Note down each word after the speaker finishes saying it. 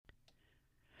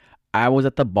I was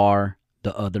at the bar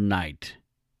the other night,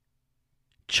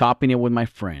 chopping it with my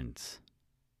friends.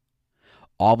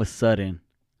 All of a sudden,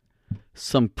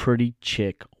 some pretty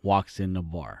chick walks in the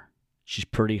bar. She's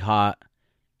pretty hot.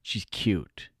 She's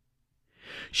cute.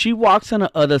 She walks on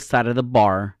the other side of the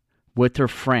bar with her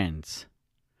friends.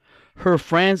 Her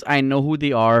friends, I know who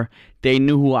they are. They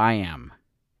knew who I am.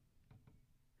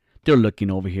 They're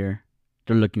looking over here.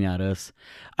 They're looking at us.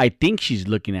 I think she's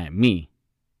looking at me.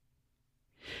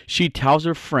 She tells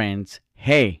her friends,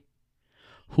 hey,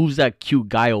 who's that cute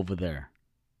guy over there?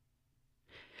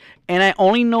 And I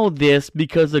only know this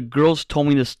because the girls told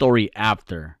me the story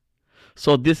after.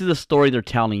 So this is the story they're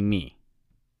telling me.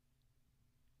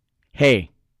 Hey,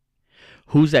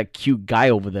 who's that cute guy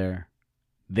over there?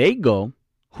 They go,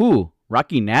 who?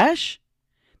 Rocky Nash?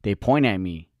 They point at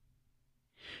me.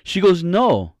 She goes,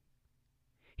 no.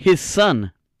 His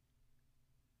son.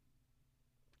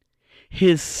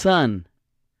 His son.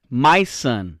 My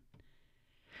son.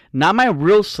 Not my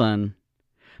real son.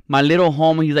 My little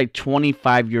homie, he's like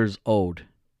 25 years old.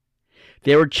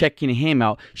 They were checking him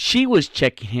out. She was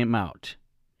checking him out.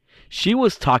 She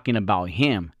was talking about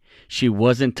him. She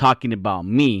wasn't talking about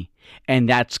me. And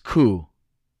that's cool.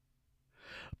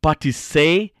 But to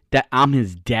say that I'm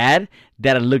his dad,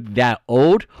 that I look that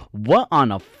old, what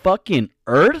on a fucking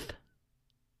earth?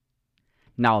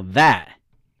 Now that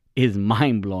is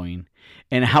mind-blowing.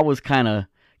 And I was kind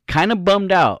of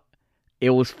bummed out. It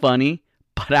was funny,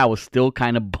 but I was still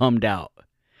kind of bummed out.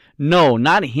 No,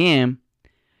 not him.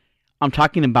 I'm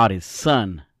talking about his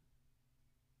son.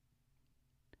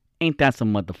 Ain't that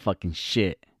some motherfucking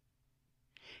shit?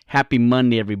 Happy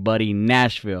Monday, everybody,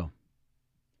 Nashville.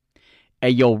 Hey,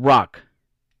 yo, Rock.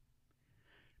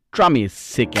 Drop me a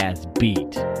sick-ass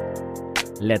beat.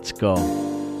 Let's go.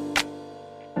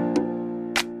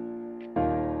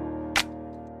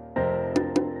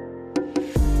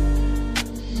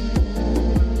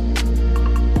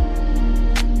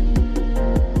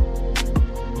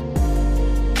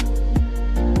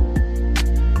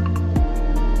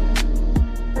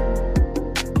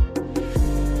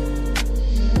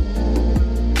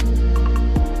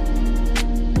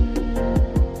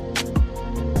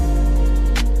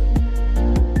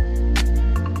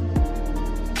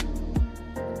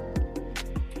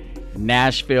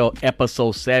 Nashville,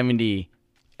 episode 70.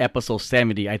 Episode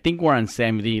 70. I think we're on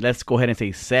 70. Let's go ahead and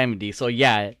say 70. So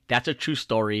yeah, that's a true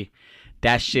story.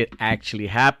 That shit actually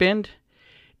happened.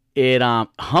 It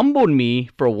humbled me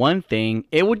for one thing.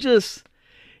 It was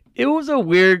a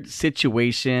weird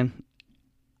situation.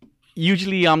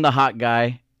 Usually I'm the hot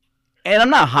guy. And I'm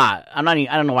not hot. I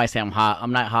don't know why I say I'm hot.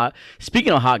 I'm not hot.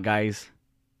 Speaking of hot guys.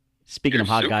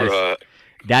 You're hot.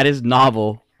 That is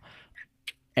Novel.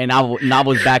 And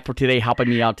Novel's back for today, helping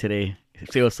me out today.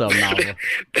 Say what's up, Novel.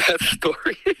 That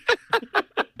story.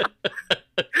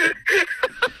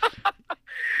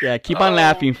 Yeah, keep on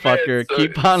laughing, fucker.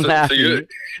 Keep on laughing. So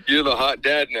you're the hot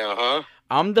dad now, huh?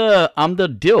 I'm the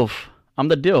DILF. I'm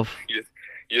the DILF.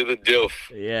 You're the DILF.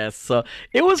 Yeah, so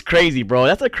it was crazy, bro.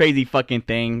 That's a crazy fucking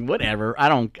thing. Whatever. I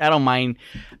don't mind.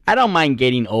 I don't mind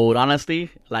getting old,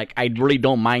 honestly. Like, I really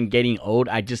don't mind getting old.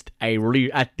 I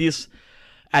really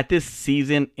at this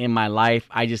season in my life,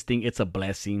 I just think it's a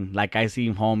blessing. Like, I see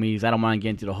homies. I don't want to get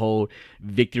into the whole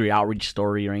victory outreach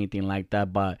story or anything like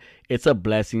that, but it's a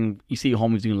blessing. You see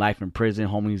homies doing life in prison,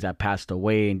 homies that passed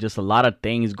away, and just a lot of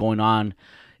things going on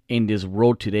in this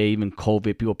world today. Even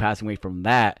COVID, people passing away from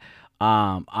that.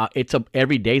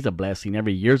 Every day's a blessing.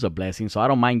 Every year's a blessing. So I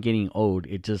don't mind getting old.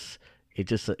 It's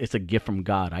a gift from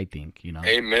God, I think. You know.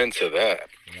 Amen to that.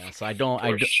 Yeah.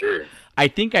 So sure. I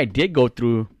think I did go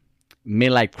through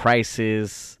midlife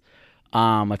crisis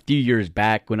a few years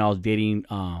back when I was dating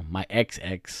my ex,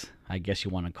 I guess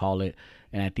you want to call it.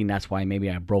 And I think that's why maybe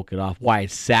I broke it off. Why I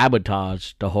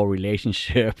sabotaged the whole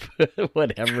relationship.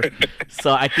 Whatever.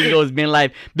 So I think it was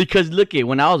midlife. Because look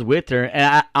when I was with her,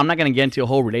 and I'm not going to get into a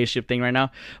whole relationship thing right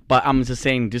now, but I'm just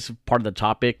saying this is part of the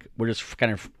topic. We're just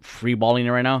kind of freeballing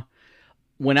it right now.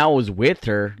 When I was with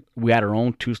her, we had our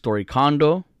own 2-story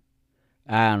condo.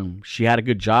 And she had a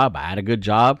good job. I had a good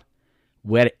job.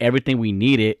 We had everything we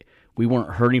needed. We weren't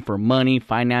hurting for money,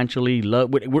 financially.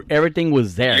 Everything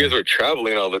was there. You guys were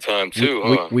traveling all the time, too,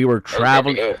 huh? We were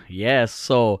traveling. Yes.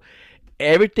 So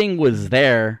everything was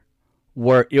there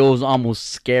where it was almost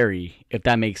scary, if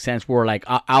that makes sense. Where, like,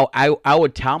 I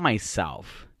would tell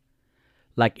myself,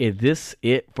 like, is this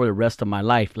it for the rest of my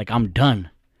life? Like, I'm done.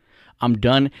 I'm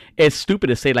done. It's stupid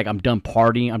to say, like, I'm done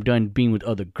partying. I'm done being with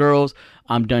other girls.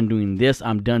 I'm done doing this.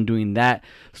 I'm done doing that.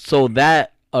 So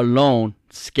that alone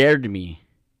scared me.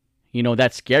 You know,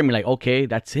 that scared me. Like, okay,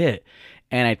 that's it.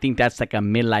 And I think that's like a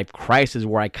midlife crisis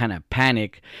where I kind of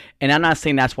panic. And I'm not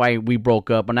saying that's why we broke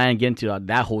up. I'm not going to get into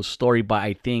that whole story, but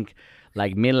I think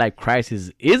like midlife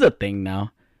crisis is a thing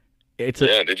now.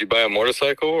 Yeah, did you buy a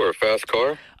motorcycle or a fast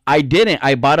car? I didn't.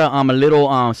 I bought a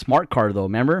little smart car though.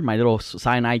 Remember my little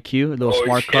Scion IQ, little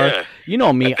smart car. You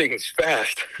know me. That thing's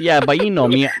fast. Yeah, but you know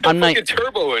me. I'm like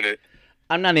turbo in it.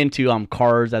 I'm not into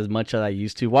cars as much as I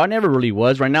used to. Well, I never really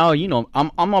was. Right now, you know,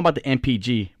 I'm all about the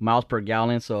MPG, miles per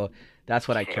gallon. So that's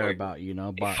what I care about, you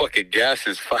know. But fucking gas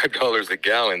is $5 a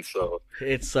gallon, so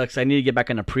it sucks. I need to get back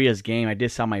in the Prius game. I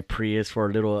did sell my Prius for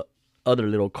a other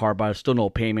little car, but still no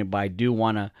payment. But I do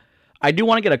wanna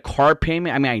get a car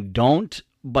payment. I mean, I don't.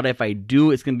 But if I do,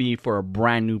 it's going to be for a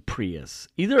brand new Prius.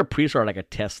 Either a Prius or like a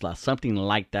Tesla, something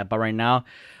like that. But right now,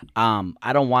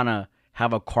 I don't want to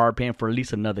have a car payment for at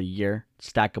least another year.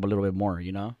 Stack up a little bit more,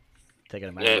 you know? Take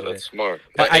it yeah, that's smart.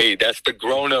 But hey, that's the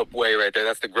grown-up way right there.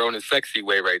 That's the grown and sexy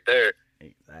way right there.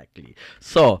 Exactly.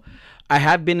 So, I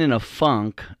have been in a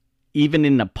funk, even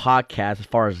in the podcast as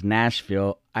far as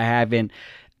Nashville. I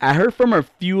heard from a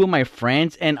few of my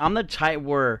friends, and I'm the type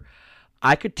where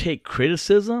I could take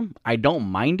criticism. I don't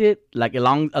mind it. Like as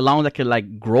long as I could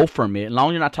like grow from it. As long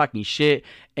as you're not talking shit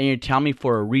and you're telling me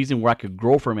for a reason where I could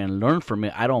grow from it and learn from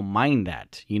it, I don't mind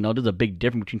that. You know, there's a big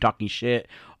difference between talking shit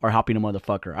or helping a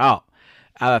motherfucker out.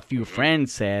 I have a few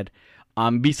friends said,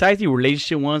 besides the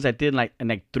relationship ones, I did like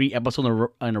 3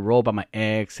 episodes in a row about my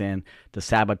ex and the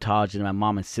sabotage and my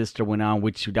mom and sister went on,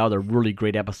 which that was a really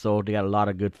great episode. They got a lot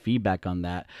of good feedback on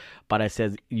that. But I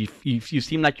said, you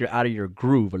seem like you're out of your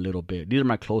groove a little bit. These are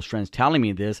my close friends telling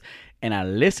me this, and I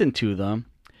listened to them.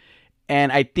 And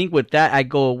I think with that, I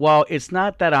go, well, it's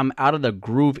not that I'm out of the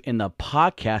groove in the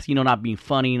podcast, you know, not being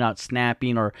funny, not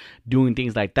snapping or doing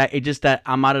things like that. It's just that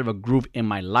I'm out of a groove in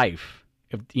my life.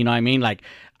 If you know what I mean? Like,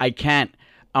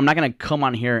 I'm not going to come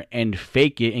on here and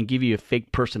fake it and give you a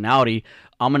fake personality.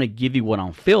 I'm going to give you what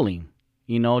I'm feeling.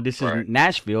 You know, this is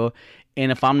Nashville.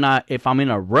 And if I'm in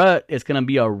a rut, it's going to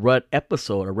be a rut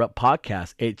episode, a rut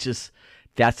podcast. It's just,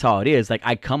 that's how it is. Like,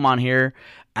 I come on here,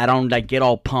 I don't like get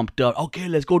all pumped up. Okay,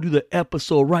 let's go do the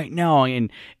episode right now and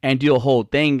do a whole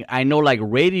thing. I know like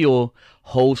radio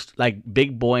hosts like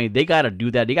Big Boy, they got to do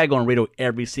that. They got to go on radio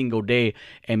every single day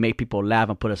and make people laugh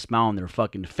and put a smile on their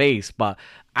fucking face. But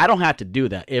I don't have to do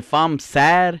that. If I'm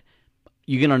sad,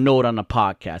 you're going to know it on the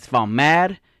podcast. If I'm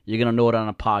mad, you're going to know it on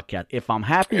a podcast. If I'm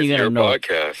happy, you're going to know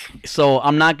podcast. It. So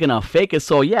I'm not going to fake it.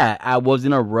 So yeah, I was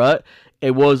in a rut.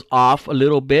 It was off a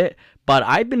little bit, but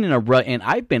I've been in a rut and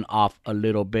I've been off a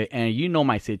little bit. And you know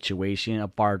my situation.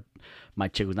 Apart, my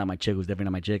chick was not my chick, was definitely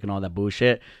not my chick and all that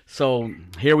bullshit. So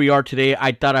here we are today.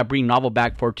 I thought I'd bring Novel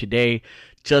back for today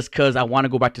just because I want to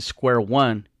go back to square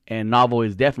one. And Novel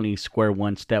is definitely square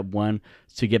one, step one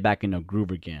to get back in the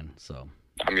groove again. So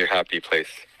I'm your happy place.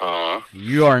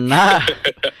 You are not.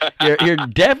 You're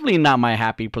definitely not my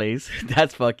happy place.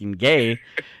 That's fucking gay.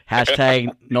 Hashtag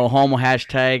no homo.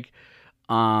 Hashtag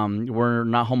we're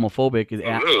not homophobic. There's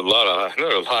a lot of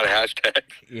hashtags.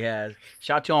 Yeah.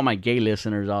 Shout out to all my gay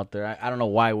listeners out there. I don't know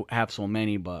why I have so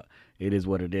many, but it is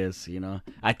what it is. You know.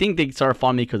 I think they started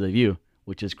following me because of you,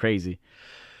 which is crazy.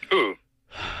 Who?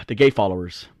 The gay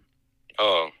followers.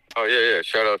 Oh, yeah.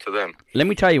 Shout out to them. Let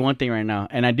me tell you one thing right now,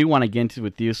 and I do want to get into it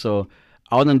with you. So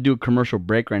I was going to do a commercial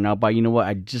break right now, but you know what?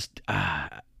 I just,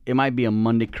 it might be a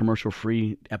Monday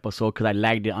commercial-free episode because I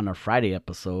lagged it on a Friday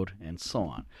episode and so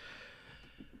on.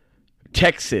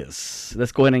 Texas.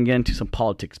 Let's go ahead and get into some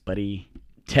politics, buddy.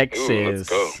 Texas. Ooh, let's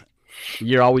go.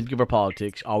 You're always good for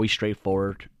politics, always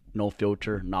straightforward, no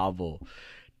filter, Novel.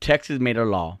 Texas made a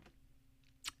law.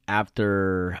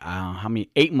 After how many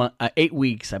 8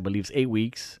 weeks, I believe it's 8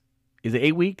 weeks. Is it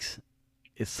 8 weeks?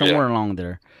 It's somewhere along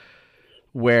there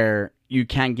where you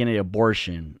can't get an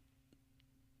abortion.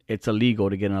 It's illegal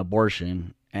to get an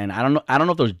abortion, and I don't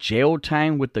know if there's jail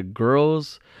time with the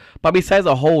girls, but besides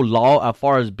the whole law, as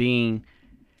far as being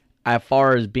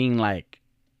like,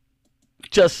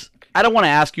 just I don't want to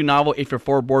ask you, Novel, if you're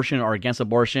for abortion or against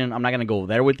abortion. I'm not gonna go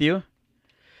there with you.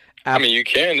 I mean, you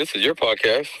can. This is your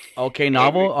podcast. Okay,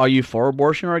 Novel, are you for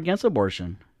abortion or against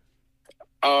abortion?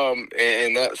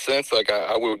 In that sense, like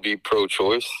I would be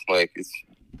pro-choice. Like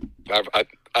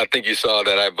I think you saw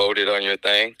that I voted on your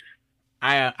thing.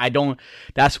 I don't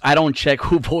check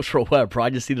who votes for what, bro. I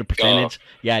just see the percentage.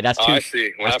 Yeah, that's too. I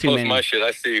see. When I post my shit,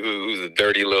 I see who's the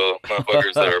dirty little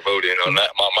motherfuckers that are voting on that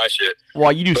my shit.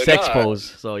 Well, you do sex pose,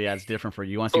 so yeah, it's different for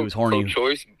you. You want to see who's horny.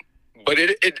 Pro-choice. But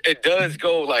it does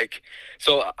go like,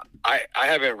 so I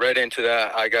haven't read into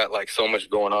that. I got like so much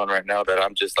going on right now that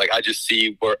I'm just like, I just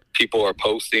see where people are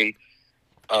posting.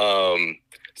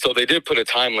 So they did put a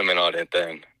time limit on it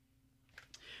then.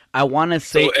 I want to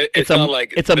say So it's not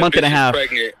like it's a the month and bitch a is half.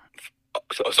 pregnant.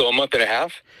 So a month and a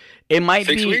half, It might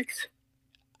 6 weeks.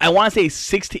 I want to say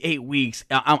 6 to 8 weeks.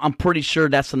 I'm pretty sure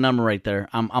that's the number right there.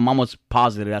 I'm almost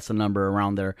positive that's the number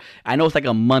around there. I know it's like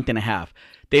a month and a half.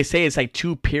 They say it's like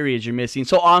 2 periods you're missing.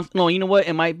 So no, you know what?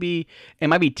 It might be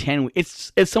 10.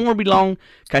 It's somewhere belong.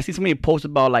 Cause I see somebody post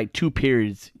about like 2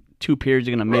 periods. 2 periods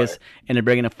you're gonna miss, Right. and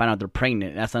they're gonna find out they're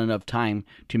pregnant. That's not enough time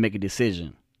to make a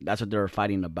decision. That's what they're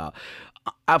fighting about.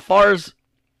 As far as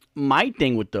my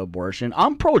thing with the abortion,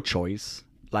 I'm pro-choice.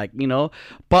 Like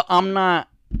but I'm not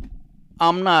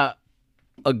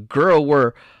a girl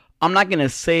where I'm not gonna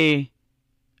say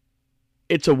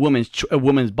it's a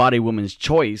woman's body, woman's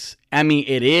choice. I mean,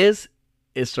 it is.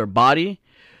 It's their body.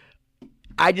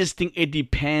 I just think it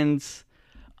depends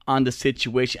on the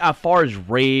situation. As far as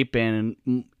rape and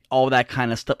all that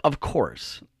kind of stuff, of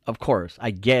course,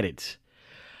 I get it.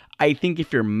 I think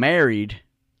if you're married,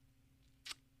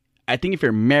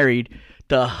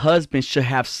 the husband should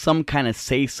have some kind of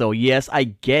say so. Yes, I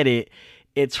get it.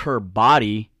 It's her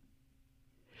body.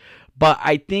 But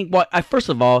I think, first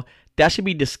of all, that should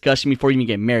be discussion before you even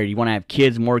get married. You want to have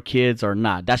kids, more kids, or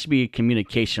not. That should be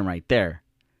communication right there.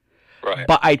 Right.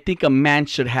 But I think a man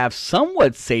should have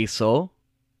somewhat say so.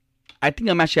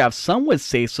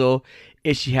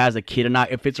 If she has a kid or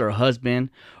not, if it's her husband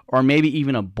or maybe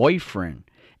even a boyfriend.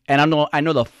 And I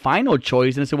know the final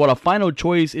choice, and I said, well, the final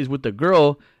choice is with the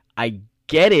girl. I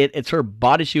get it. It's her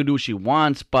body. She'll do what she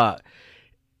wants, but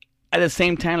at the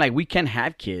same time, like, we can't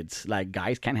have kids. Like,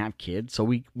 guys can't have kids, so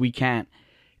we can't.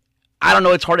 I don't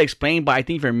know. It's hard to explain, but I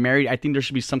think if you're married, I think there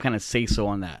should be some kind of say so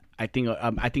on that. I think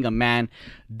a man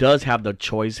does have the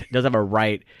choice, does have a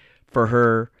right for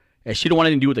her. If she don't want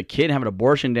anything to do with a kid and have an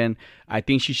abortion, then I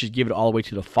think she should give it all the way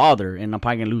to the father. And I'm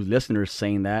probably gonna lose listeners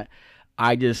saying that.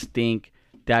 I just think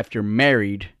that if you're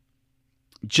married,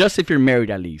 just if you're married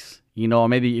at least, or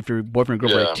maybe if your boyfriend and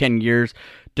girlfriend for like 10 years,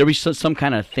 there be some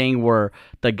kind of thing where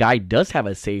the guy does have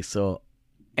a say so.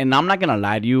 And I'm not gonna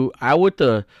lie to you, I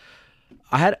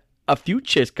had a few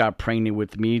chicks got pregnant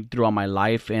with me throughout my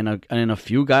life, and a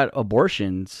few got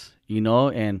abortions,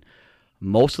 and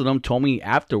most of them told me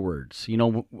afterwards.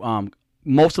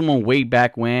 Most of them way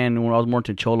back when I was more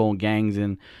into cholo and gangs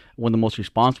and one of the most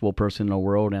responsible person in the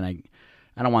world. And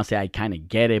I don't want to say I kind of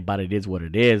get it, but it is what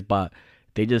it is. But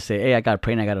they just say, hey, I got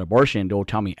pregnant, I got an abortion. They'll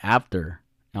tell me after.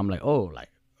 And I'm like,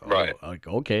 Right. like,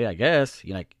 okay, I guess.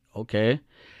 You're like, okay.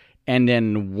 And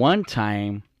then one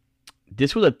time,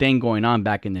 this was a thing going on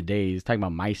back in the days, talking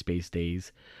about MySpace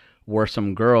days, where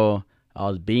some girl I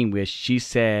was being with, she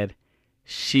said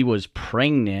she was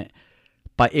pregnant,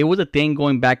 but it was a thing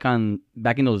going back in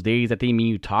those days. I think me and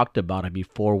you talked about it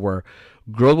before, where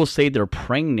girls will say they're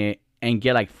pregnant and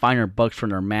get like $500 from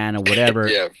their man or whatever.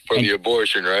 Yeah, for the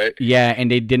abortion, right? Yeah, and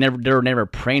they were never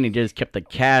pregnant. They just kept the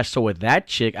cash. So with that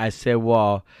chick, I said,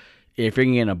 well, if you're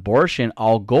gonna get an abortion,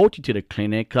 I'll go with you to the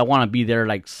clinic because I want to be there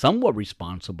like somewhat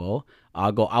responsible.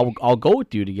 I'll go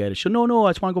with you to get it. She'll, no,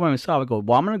 I just want to go by myself. I go,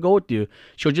 well, I'm gonna go with you.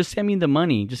 She'll just send me the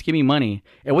money. Just give me money.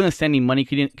 It wasn't sending money.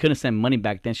 Couldn't send money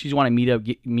back then. She just wanted me to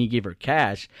give her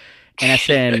cash. And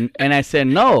I said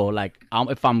no. Like,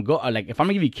 if I'm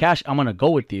gonna give you cash, I'm gonna go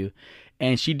with you.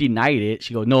 And she denied it.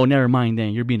 She goes, no, never mind.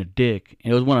 Then you're being a dick.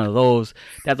 And it was one of those.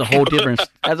 That's a whole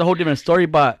different story.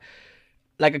 But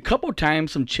like a couple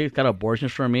times, some chicks got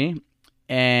abortions from me,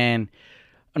 and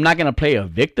I'm not gonna play a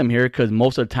victim here because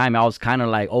most of the time I was kind of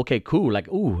like, okay, cool, like,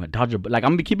 ooh, I dodged I'm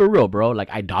gonna keep it real, bro. Like,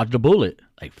 I dodged a bullet.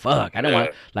 Like, fuck, I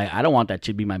don't want that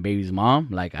chick to be my baby's mom.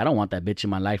 Like, I don't want that bitch in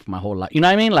my life my whole life. You know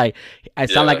what I mean? Like, I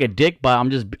sound like a dick, but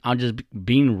I'm just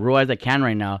being real as I can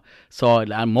right now. So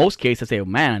in most cases, I say,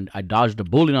 man, I dodged a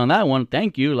bullet on that one.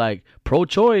 Thank you. Like,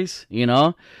 pro-choice,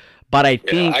 But I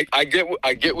think I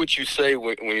get what you say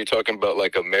when you're talking about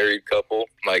like a married couple.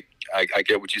 Like, I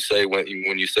get what you say when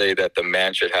you say that the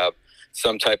man should have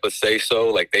some type of say so.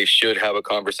 Like, they should have a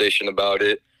conversation about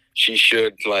it. She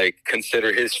should like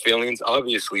consider his feelings.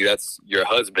 Obviously, that's your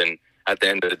husband at the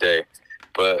end of the day.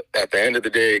 But at the end of the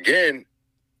day, again,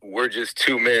 we're just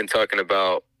two men talking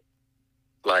about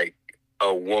like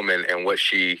a woman and what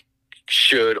she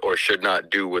should or should not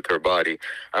do with her body.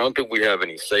 I don't think we have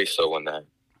any say so in that.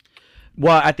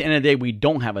 Well, at the end of the day, we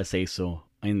don't have a say so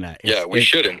in that. We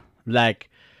shouldn't. Like,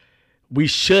 we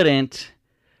shouldn't.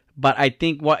 But I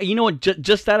think,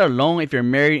 just that alone, if you're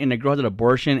married and a girl has an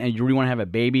abortion and you really want to have a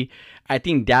baby, I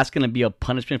think that's going to be a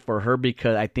punishment for her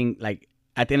because I think, like,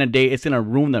 at the end of the day, it's going to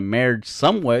ruin the marriage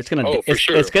somewhere. It's going to,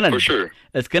 it's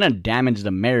going to damage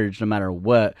the marriage no matter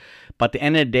what. But at the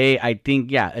end of the day, I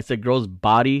think, it's a girl's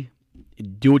body.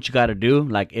 Do what you got to do.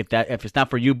 Like, if it's not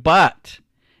for you,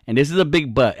 and and this is a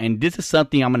big but, and this is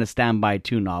something I'm gonna stand by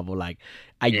too, Novel. Like,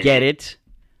 I get it.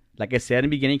 Like I said in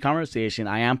the beginning conversation,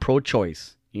 I am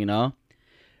pro-choice. You know,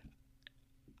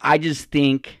 I just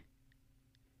think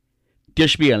there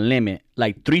should be a limit.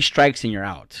 Like 3 strikes and you're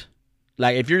out.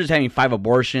 Like if you're just having 5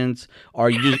 abortions, or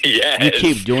you just you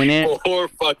keep doing it, for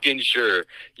fucking sure,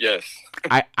 yes.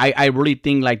 I really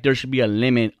think like there should be a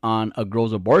limit on a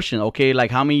girl's abortion. Okay,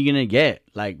 like how many you gonna get?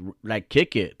 Like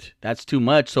kick it. That's too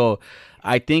much. So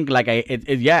I think like I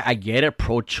get it,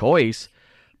 pro-choice,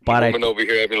 but woman over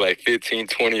here having like 15,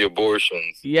 20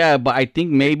 abortions. Yeah, but I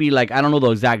think maybe like I don't know the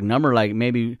exact number. Like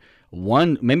maybe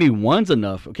one's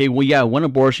enough. Okay, well yeah, 1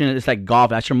 abortion. It's like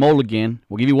golf. That's your mulligan.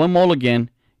 We'll give you 1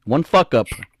 mulligan. 1 fuck up.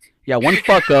 Yeah, 1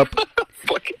 fuck up.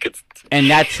 And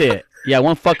that's it. Yeah,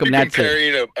 1 fuck up and that's it.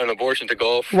 Comparing an abortion to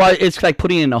golf? Well, it's like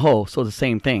putting it in a hole, so it's the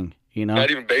same thing, you know? Not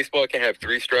even baseball can have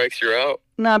 3 strikes, you're out?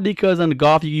 Nah, because on the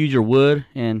golf, you use your wood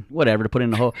and whatever to put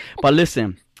in the hole. But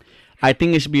listen, I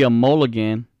think it should be a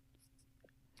mulligan.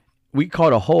 We call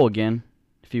it a hole again,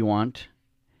 if you want.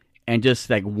 And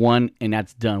just like 1 and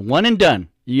that's done. 1 and done.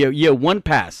 You have 1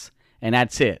 pass and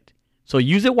that's it. So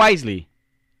use it wisely.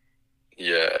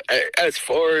 Yeah, as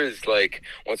far as like,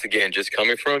 once again, just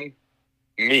coming from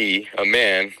me, a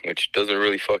man, which doesn't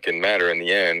really fucking matter in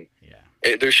the end.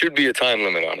 Yeah, there should be a time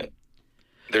limit on it.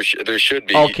 There should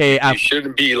be. Okay, you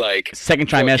shouldn't be like 2nd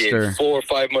trimester, 4 or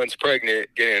 5 months pregnant,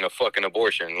 getting a fucking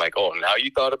abortion. Like, oh, now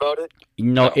you thought about it?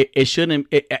 No. It shouldn't.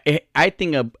 I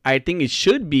think it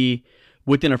should be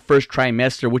within a 1st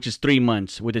trimester, which is 3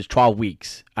 months, which is 12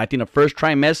 weeks. I think the 1st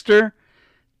trimester,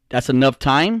 that's enough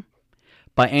time.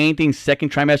 But anything 2nd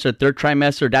trimester, 3rd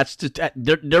trimester, that's just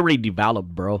they're already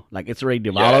developed, bro. Like it's already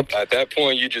developed. Yeah, at that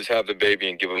point, you just have the baby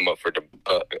and give them up for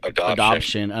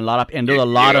adoption. There's a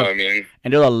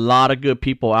lot of good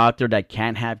people out there that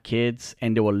can't have kids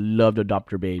and they will love to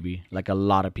adopt their baby. Like a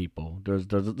lot of people. There's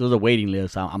a waiting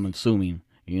list. I'm assuming,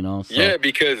 you know. So. Yeah,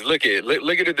 because look at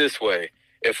it this way: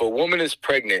 if a woman is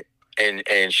pregnant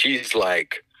and she's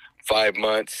like 5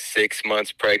 months, 6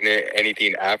 months pregnant,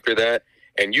 anything after that.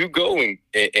 And you go and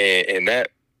that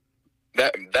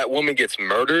woman gets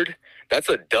murdered, that's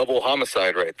a double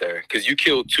homicide right there because you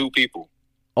killed 2 people.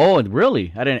 Oh,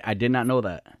 really? I did not know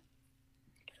that.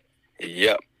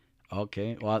 Yep.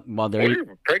 Okay. Well, there.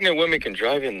 Pregnant women can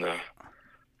drive in the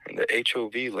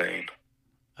HOV lane.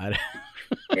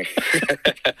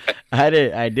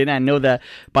 I did not know that.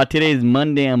 But today is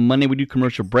Monday, and Monday we do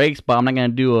commercial breaks. But I'm not gonna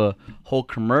do a whole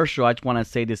commercial. I just want to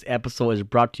say this episode is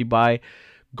brought to you by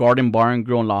Garden Bar and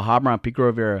Grill in La Habra on Pico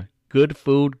Rivera. Good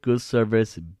food, good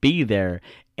service, be there.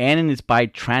 And it's by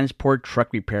Transport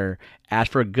Truck Repair. As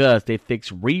for Gus, they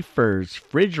fix reefers,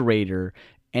 refrigerator,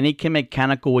 any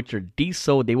mechanical with your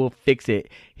diesel, they will fix it.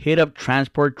 Hit up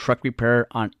Transport Truck Repair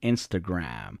on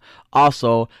Instagram.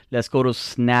 Also, let's go to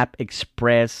Snap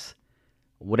Express,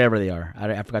 whatever they are.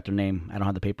 I forgot their name. I don't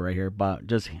have the paper right here, but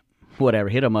just whatever.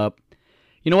 Hit them up.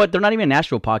 You know what? They're not even a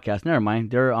Nashville podcast. Never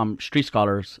mind. They're Street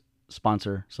Scholars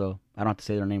sponsor, so I don't have to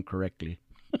say their name correctly.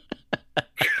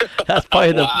 That's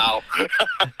probably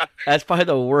that's probably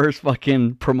the worst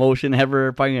fucking promotion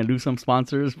ever. Probably gonna do some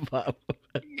sponsors. But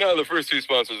no, the first 2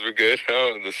 sponsors were good.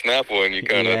 The Snap one, you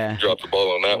kind of dropped the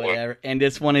ball on that one. And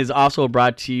this one is also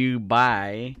brought to you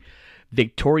by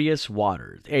Victorious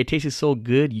Waters. It tastes so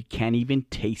good you can't even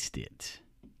taste it.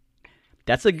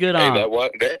 That's a good.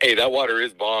 That water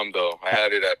is bomb though. I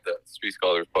had it at the Street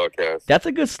Scholars podcast. That's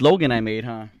a good slogan I made,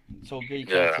 huh? So good you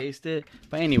can't taste it.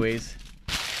 But anyways,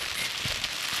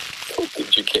 so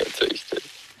good you can't taste it.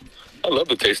 I love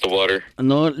the taste of water.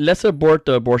 No, let's abort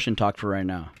the abortion talk for right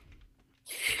now.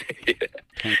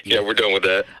 Yeah, we're done with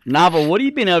that. Novel, what have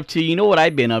you been up to? You know what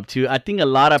I've been up to. I think a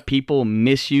lot of people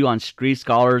miss you on Street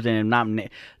Scholars and not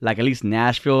like at least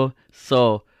Nashville.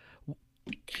 So.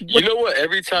 You know what?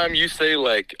 Every time you say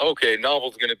like, okay,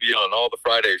 Novel's going to be on all the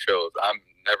Friday shows, I'm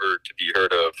never to be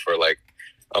heard of for like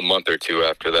a month or 2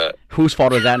 after that. Whose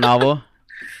fault is that, Novel?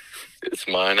 It's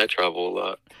mine. I travel a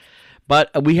lot. But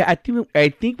I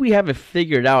think we have it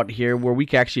figured out here where we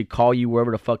can actually call you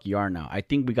wherever the fuck you are now. I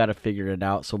think we got to figure it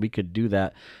out so we could do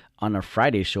that on our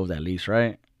Friday shows at least,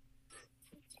 right?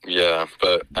 Yeah,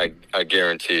 but I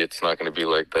guarantee it's not going to be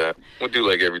like that. We'll do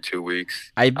like every 2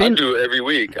 weeks. I'll do it every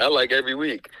week. I like every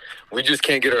week. We just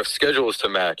can't get our schedules to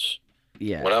match.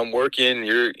 Yeah. When I'm working,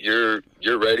 you're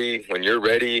ready. When you're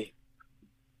ready,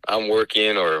 I'm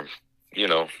working, or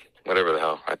whatever the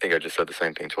hell. I think I just said the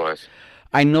same thing twice.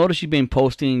 I noticed you've been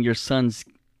posting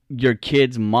your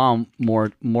kid's mom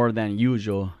more than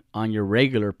usual on your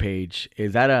regular page.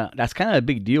 That's kind of a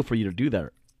big deal for you to do that?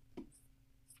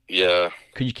 Yeah.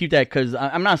 Could you keep that? Because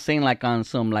I'm not saying like on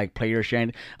some like player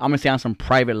sharing. I'm gonna say on some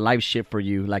private life shit for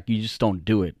you. Like you just don't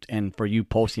do it. And for you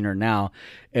posting her now,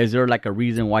 is there like a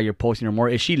reason why you're posting her more?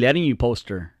 Is she letting you post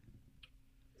her?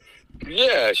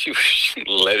 Yeah, she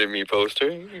letting me post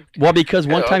her. Well, because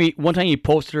Yeah. one time you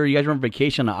posted her, you guys were on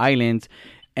vacation on the islands,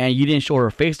 and you didn't show her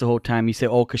face the whole time. You said,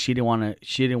 "Oh, because she didn't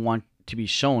want to be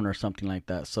shown or something like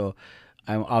that." So,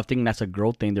 I think that's a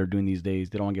girl thing they're doing these days.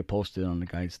 They don't want to get posted on the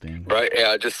guys thing. Right. Yeah,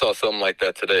 I just saw something like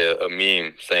that today. A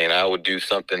meme saying I would do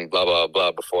something blah blah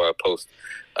blah before I post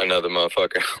another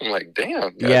motherfucker. I'm like,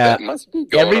 damn. Yeah. That must be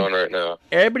going on right now.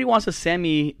 Everybody wants to send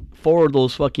me forward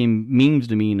those fucking memes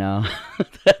to me now.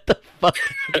 What the fuck?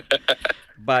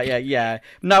 But yeah.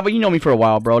 No, but you know me for a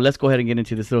while, bro. Let's go ahead and get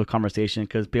into this little conversation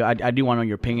because I do want to know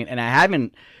your opinion. And I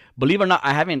haven't, believe it or not,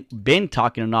 I haven't been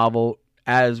talking a novel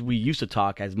as we used to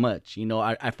talk as much. You know,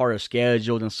 as far as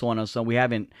schedules and so on and so on.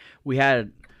 We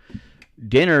had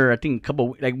dinner, I think a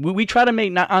couple, like we try to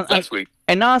make, not Last week.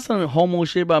 and not some homo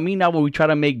shit, but me now, but we try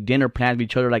to make dinner plans with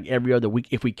each other like every other week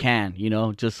if we can, you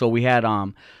know, just so we had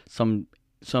some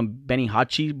Benny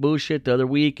Hachi bullshit the other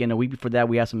week, and a week before that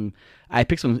we had I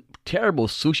picked some terrible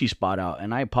sushi spot out,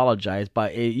 and I apologize,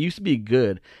 but it used to be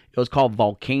good. It was called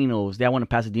Volcanoes. They had one in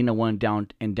Pasadena, one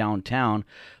downtown,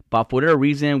 but for whatever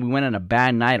reason we went on a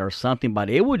bad night or something, but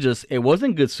it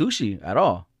wasn't good sushi at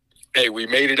all. Hey, we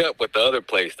made it up with the other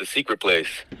place, the secret place,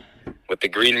 with the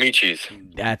green michis.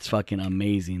 That's fucking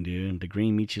amazing, dude. The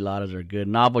green micheladas are good.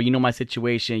 Novel, you know my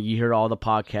situation. You hear all the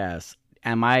podcasts.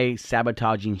 Am I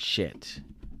sabotaging shit?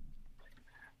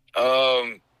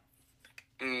 No,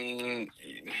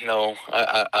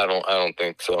 I don't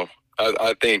think so.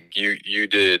 I think you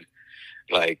did,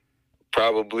 like,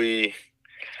 probably.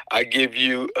 I give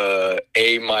you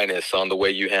A minus on the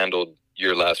way you handled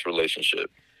your last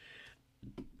relationship.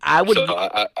 I would.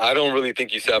 So I don't really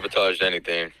think you sabotaged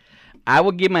anything. I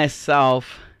would give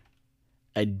myself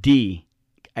a D.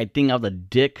 I think I was a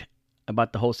dick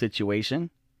about the whole situation.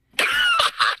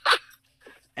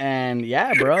 And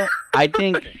yeah, bro. I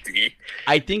think D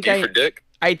I for dick.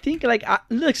 I think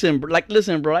listen, bro.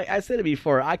 Like I said it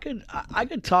before. I could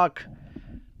talk.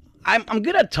 I'm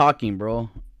good at talking,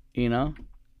 bro. You know.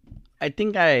 I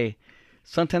think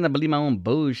sometimes I believe my own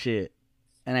bullshit.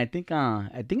 And I think I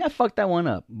fucked that one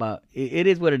up, but it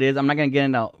is what it is. I'm not gonna get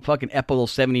into fucking episode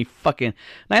 70. Fucking, I'm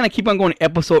not gonna keep on going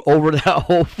episode over that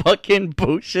whole fucking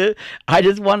bullshit. I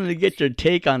just wanted to get your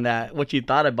take on that, what you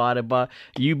thought about it. But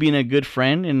you being a good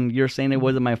friend and you're saying it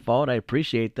wasn't my fault, I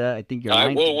appreciate that. I think you're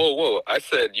right. Whoa! I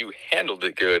said you handled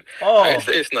it good. Oh. I didn't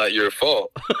say it's not your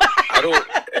fault. I don't.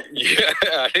 Yeah,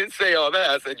 I didn't say all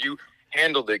that. I said you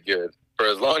handled it good. For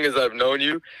as long as I've known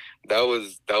you, that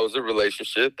was a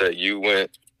relationship that you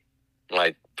went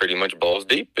like pretty much balls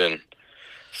deep in.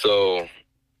 So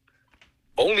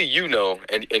only you know,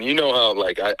 and you know how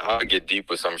like I get deep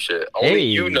with some shit. Only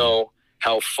you know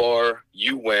how far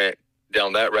you went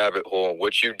down that rabbit hole,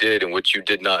 what you did and what you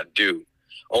did not do.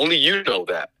 Only you know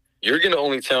that. You're gonna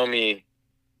only tell me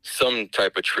some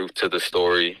type of truth to the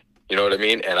story. You know what I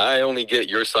mean? And I only get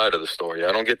your side of the story.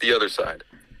 I don't get the other side.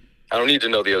 I don't need to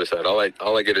know the other side.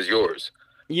 All I get is yours.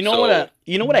 You know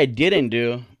what I didn't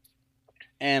do,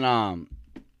 and I'm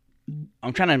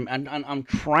trying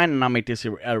to not make this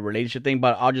a relationship thing,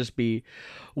 but I'll just be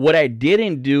what I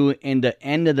didn't do in the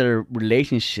end of the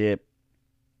relationship.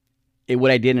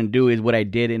 What I didn't do is what I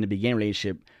did in the beginning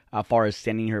relationship, as far as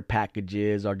sending her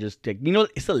packages or just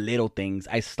it's the little things.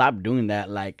 I stopped doing that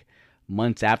like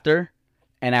months after,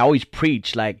 and I always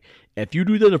preach like, if you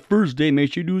do that the first day,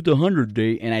 make sure you do it the 100th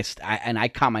day. And I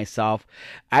caught myself.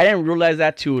 I didn't realize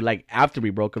that too, like after we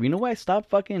broke up. You know what? I stopped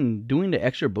fucking doing the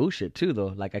extra bullshit too,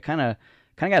 though. Like I kind of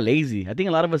got lazy. I think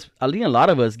a lot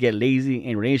of us get lazy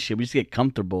in relationship. We just get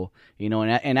comfortable, you know.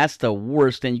 And that's the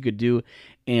worst thing you could do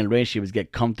in a relationship is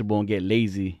get comfortable and get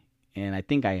lazy. And I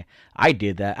think I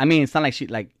did that. I mean, it's not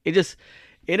like it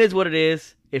is what it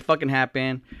is. It fucking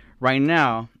happened. Right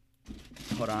now,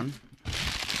 hold on.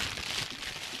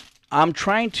 I'm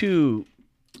trying to,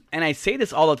 and I say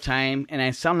this all the time, and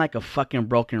I sound like a fucking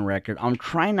broken record. I'm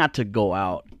trying not to go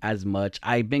out as much.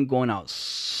 I've been going out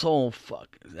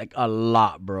like a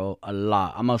lot, bro. A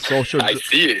lot. I'm a social. I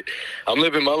see it. I'm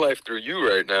living my life through you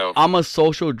right now. I'm a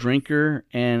social drinker,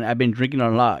 and I've been drinking a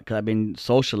lot because I've been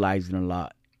socializing a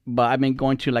lot. But I've been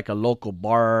going to like a local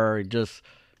bar, just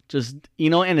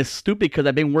and it's stupid because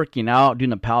I've been working out,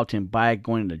 doing the Peloton bike,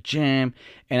 going to the gym,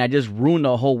 and I just ruined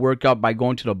the whole workout by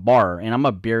going to the bar. And I'm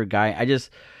a beer guy.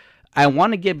 I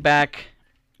want to get back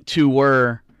to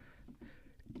where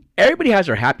everybody has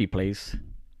their happy place,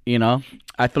 you know.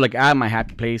 I feel like I'm my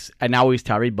happy place. And I always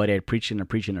tell everybody I preach it and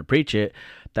preach it and preach it.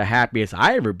 The happiest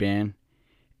I ever been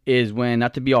is when,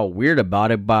 not to be all weird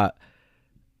about it, but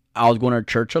I was going to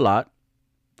church a lot.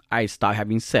 I stopped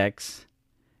having sex,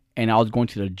 and I was going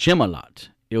to the gym a lot.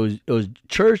 It was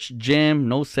church, gym,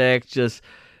 no sex, just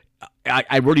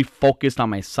I really focused on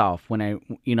myself when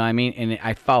you know what I mean? And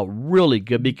I felt really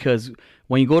good because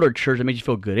when you go to church, it makes you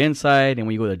feel good inside, and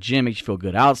when you go to the gym, it makes you feel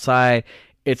good outside.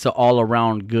 It's an all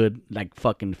around good, like,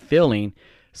 fucking feeling.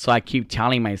 So I keep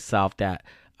telling myself that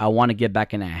I want to get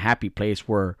back in a happy place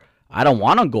where I don't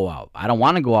want to go out. I don't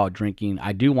want to go out drinking.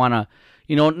 I do want to,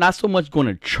 not so much going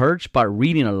to church, but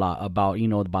reading a lot about,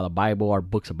 about the Bible or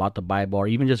books about the Bible or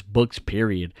even just books,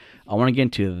 period. I want to get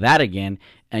into that again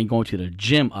and going to the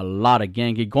gym a lot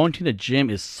again. Going to the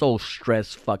gym is so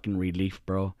stress fucking relief,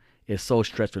 bro. It's so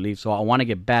stress relief. So I want to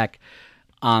get back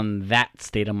on that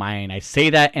state of mind. I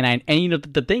say that, and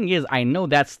the thing is, I know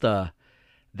that's the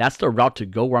route to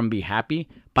go where I'm gonna be happy,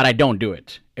 but I don't do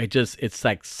it. It's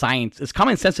like science. It's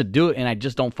common sense to do it, and I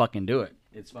just don't fucking do it.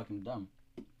 It's fucking dumb.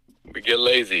 We get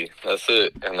lazy. That's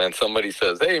it. And then somebody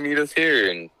says, "Hey, meet us here,"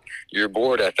 and you're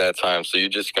bored at that time, so you're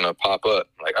just gonna pop up.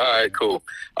 Like, all right, cool.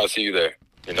 I'll see you there.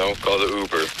 Call the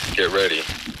Uber. Get ready.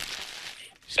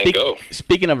 And go.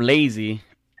 Speaking of lazy,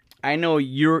 I know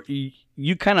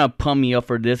you kind of pump me up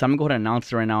for this. I'm gonna go ahead and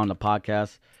announce it right now on the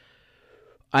podcast.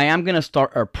 I am gonna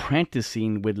start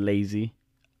apprenticing with Lazy.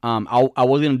 I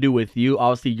was gonna do it with you.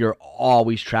 Obviously, you're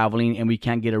always traveling, and we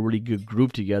can't get a really good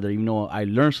group together. Even though I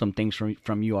learned some things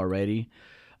from you already.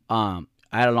 I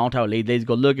had a long time with Lazy.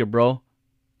 Go, look it, bro.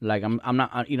 Like I'm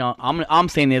not, I'm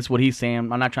saying this what he's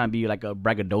saying. I'm not trying to be like a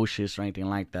braggadocious or anything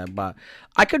like that. But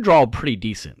I could draw pretty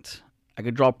decent.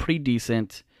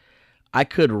 I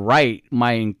could write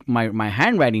my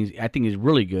handwriting. I think is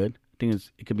really good. I think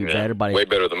it could be better, but way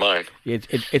better than mine.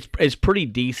 It's pretty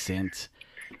decent.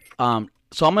 So I'm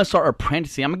gonna start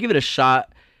apprenticing. I'm gonna give it a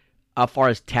shot. As far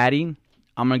as tatting,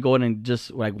 I'm gonna go in and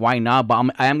just like, why not?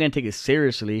 But I am gonna take it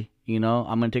seriously. I'm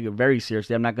gonna take it very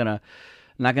seriously. I'm not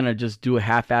gonna just do a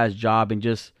half-ass job and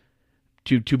just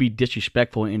to be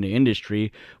disrespectful in the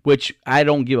industry, which I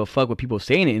don't give a fuck what people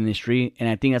say in the industry. And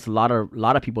I think that's a lot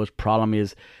of people's problem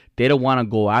is they don't want to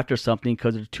go after something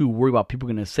because they're too worried about people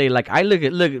gonna say. Like, I look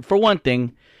at for one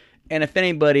thing, and if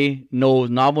anybody knows,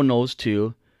 Novel knows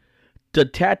too, the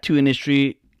tattoo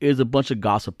industry is a bunch of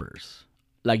gossipers.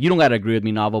 Like, you don't gotta agree with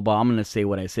me, Novel, but I'm gonna say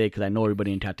what I say because I know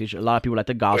everybody in tattoo. A lot of people like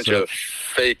to gossip. Bunch of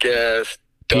fake ass,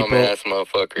 dumbass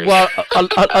motherfuckers. Well,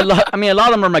 a lot. I mean, a lot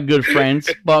of them are my good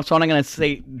friends, but so I'm not gonna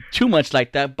say too much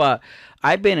like that. But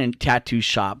I've been in tattoo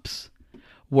shops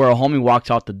where a homie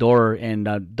walks out the door and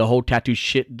the whole tattoo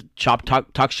shop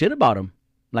talk shit about him.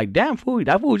 Like, damn, fool,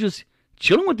 that fool just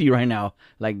chilling with you right now.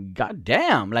 Like,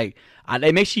 goddamn, like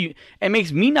it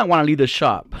makes me not want to leave the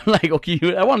shop. Like, okay,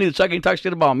 I want to leave the shop and you talk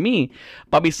shit about me.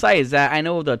 But besides that, I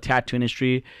know the tattoo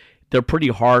industry, they're pretty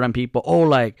hard on people. Oh,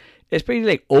 like, especially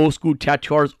like old school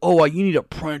tattoo artists. Oh, you need an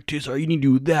apprentice, or you need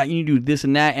to do that, you need to do this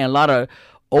and that. And a lot of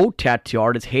old tattoo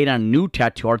artists hate on new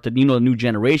tattoo artists, the new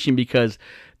generation, because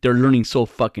they're learning so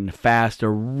fucking fast.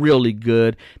 They're really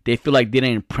good. They feel like they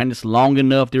didn't apprentice long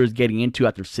enough. They're just getting into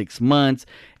after 6 months.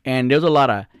 And there's a lot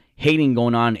of hating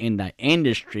going on in the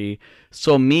industry.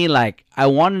 So me, like, I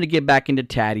wanted to get back into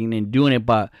tatting and doing it,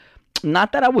 but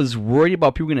not that I was worried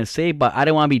about people going to say, but I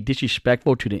didn't want to be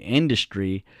disrespectful to the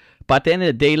industry. But at the end of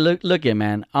the day, look it,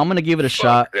 man. I'm gonna give it a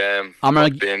shot. Them.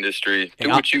 Fuck the industry.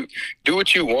 Do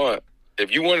what you want.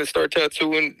 If you want to start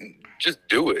tattooing, just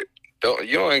do it.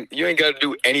 You ain't got to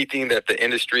do anything that the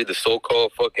industry, the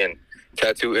so-called fucking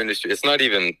tattoo industry. It's not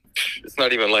even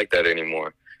like that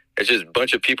anymore. It's just a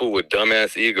bunch of people with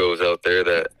dumbass egos out there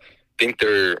that think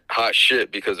they're hot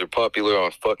shit because they're popular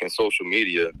on fucking social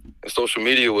media. If social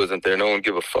media wasn't there, no one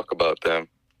give a fuck about them.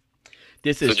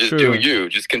 This is true. So just true. do you.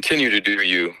 Just continue to do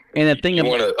you. And the thing you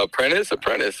want to apprentice.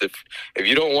 If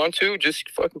you don't want to, just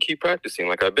fucking keep practicing.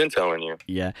 Like I've been telling you.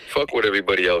 Yeah. Fuck what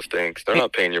everybody else thinks. They're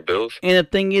not paying your bills. And the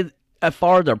thing is, as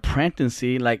far as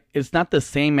apprenticing, like, it's not the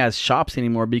same as shops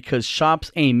anymore because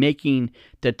shops ain't making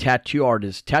the tattoo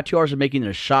artists. Tattoo artists are making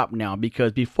their shop now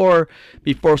because before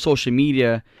social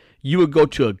media, you would go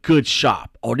to a good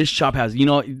shop. Oh, this shop has,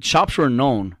 shops were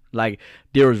known. Like,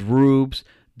 there was Rubes,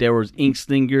 there was Ink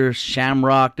Slingers,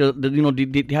 Shamrock. They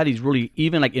had these really,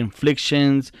 even like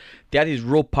Inflictions. They had these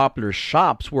real popular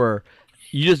shops where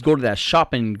you just go to that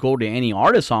shop and go to any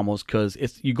artist almost because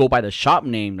you go by the shop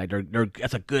name. Like,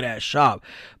 that's a good ass shop.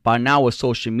 But now with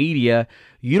social media,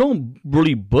 you don't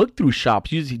really book through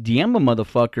shops. You just DM a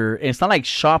motherfucker. And it's not like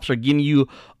shops are giving you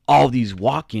all these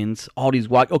walk-ins,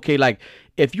 Okay, like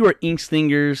if you are Ink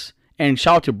Slingers And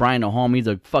shout out to Brian the homie. He's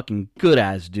a fucking good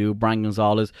ass dude, Brian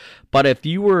Gonzalez. But if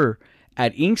you were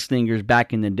at Ink Slingers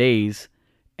back in the days,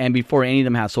 and before any of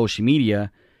them had social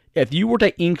media, if you were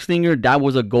to Ink Slinger, that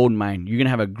was a gold mine. You're going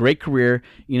to have a great career.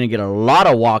 You're going to get a lot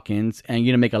of walk-ins, and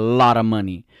you're going to make a lot of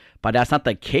money. But that's not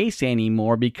the case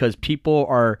anymore because people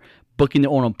are booking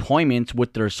their own appointments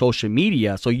with their social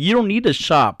media. So you don't need to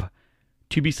shop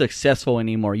to be successful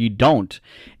anymore. You don't.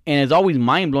 And it's always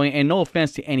mind-blowing. And no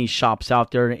offense to any shops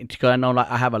out there, because I know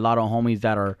I have a lot of homies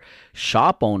that are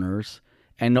shop owners,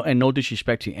 and no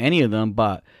disrespect to any of them,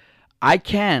 but I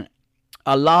can't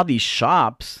allow these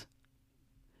shops,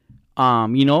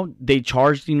 they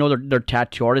charge, their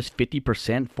tattoo artists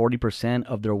 50%, 40%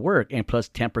 of their work, and plus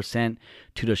 10%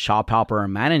 to the shop helper or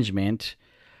management.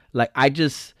 Like,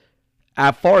 as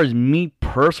far as me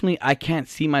personally, I can't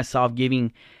see myself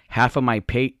giving half of my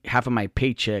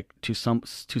paycheck to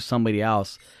somebody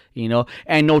else,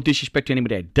 And no disrespect to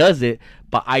anybody that does it,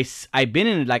 but I've been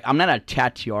in, like, I'm not a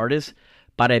tattoo artist,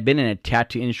 but I've been in a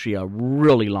tattoo industry a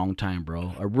really long time,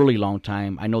 bro. A really long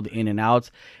time. I know the in and outs,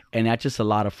 and that's just a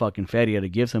lot of fucking feria to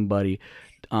give somebody.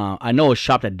 I know a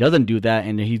shop that doesn't do that,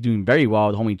 and he's doing very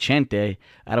well, the homie Chente.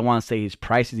 I don't want to say his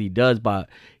prices he does, but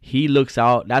he looks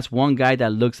out. That's one guy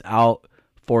that looks out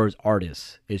for his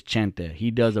artists, is Chente. He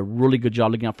does a really good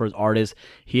job looking out for his artists.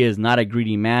 He is not a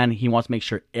greedy man. He wants to make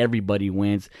sure everybody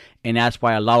wins, and that's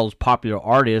why a lot of those popular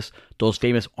artists, those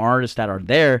famous artists that are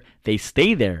there, they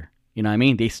stay there. You know what I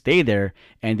mean? They stay there,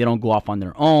 and they don't go off on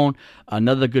their own.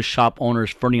 Another good shop owner is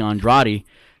Fernie Andrade.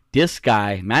 This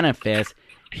guy, Manifest,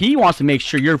 he wants to make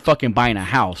sure you're fucking buying a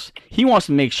house. He wants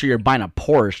to make sure you're buying a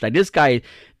Porsche. Like, this guy,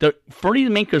 Fernie's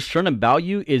main concern about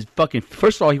you is fucking,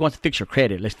 first of all, he wants to fix your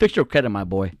credit. Let's fix your credit, my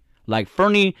boy. Like,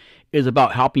 Fernie is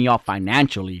about helping you out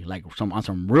financially, like on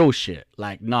some real shit.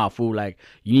 Like, nah, fool, like,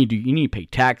 you need to pay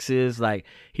taxes. Like,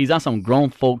 he's on some grown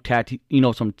folk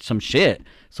some shit.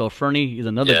 So Fernie is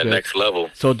another good. Next level.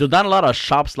 So there's not a lot of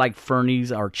shops like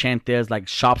Fernie's or Chentes, like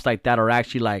shops like that are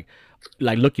actually like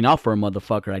looking out for a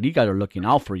motherfucker. Like, these guys are looking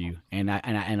out for you, and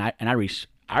I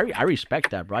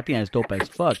respect that, bro. I think that's dope as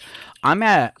fuck. I'm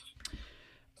at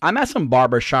some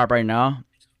barber shop right now,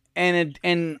 and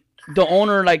the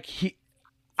owner, like,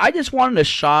 I just wanted a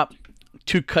shop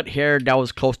to cut hair that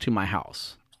was close to my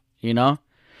house,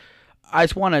 I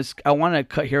want to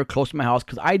cut hair close to my house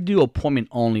because I do appointment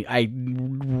only. I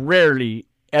rarely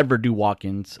ever do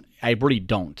walk-ins. I really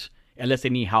don't, unless they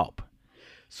need help.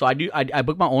 So I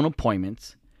book my own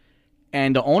appointments,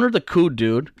 and the owner's a cool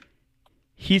dude.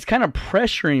 He's kind of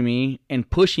pressuring me and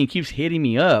pushing, keeps hitting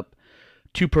me up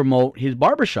to promote his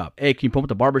barbershop. Hey, can you promote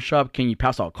the barbershop? Can you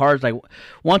pass out cards? Like,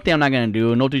 one thing I'm not going to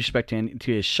do, no disrespect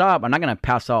to his shop, I'm not going to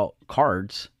pass out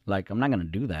cards. Like, I'm not going to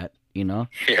do that,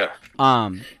 Yeah.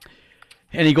 And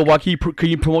you go, well, can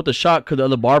you promote the shop? Because the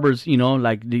other barbers,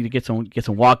 like, they get some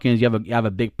walk-ins. You have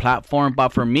a big platform. But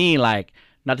for me, like,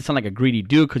 not to sound like a greedy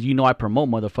dude, because I promote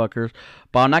motherfuckers,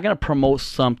 but I'm not going to promote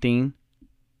something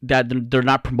that they're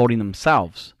not promoting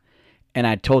themselves. And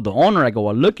I told the owner, I go,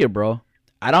 well, look it, bro.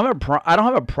 I don't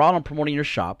have a problem promoting your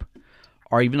shop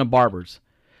or even the barbers,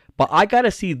 but I got to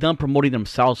see them promoting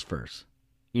themselves first,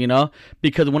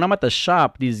 because when I'm at the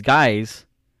shop, these guys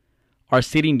are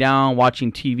sitting down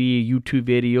watching TV, YouTube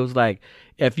videos. Like,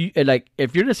 if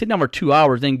you're just sitting down for 2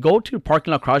 hours, then go to the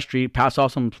parking lot across the street, pass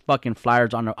off some fucking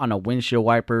flyers on the windshield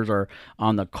wipers or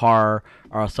on the car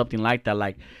or something like that.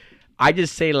 Like, I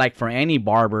just say, like, for any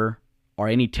barber or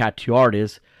any tattoo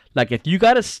artist, like, if you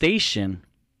got a station,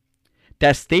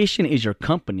 that station is your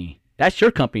company. That's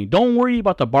your company. Don't worry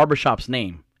about the barbershop's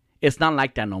name. It's not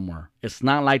like that no more. It's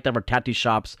not like that for tattoo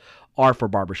shops or for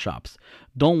barbershops.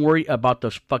 Don't worry about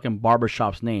the fucking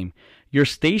barbershop's name. Your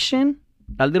station,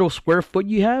 that little square foot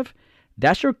you have,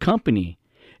 that's your company.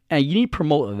 And you need to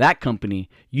promote that company.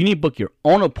 You need to book your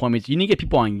own appointments. You need to get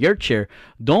people on your chair.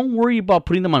 Don't worry about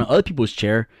putting them on other people's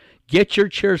chair. Get your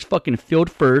chairs fucking filled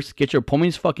first. Get your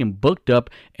appointments fucking booked up.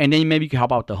 And then maybe you can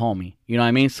help out the homie. You know what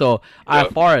I mean? So, as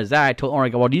far as that, I told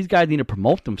Oren, well, these guys need to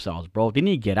promote themselves, bro. They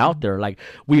need to get out there. Like,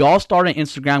 we all start on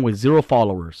Instagram with 0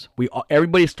 followers.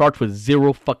 Everybody starts with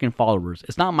 0 fucking followers.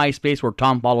 It's not MySpace where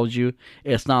Tom follows you.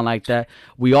 It's not like that.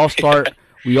 We all start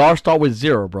with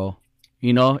 0, bro.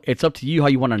 It's up to you how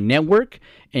you want to network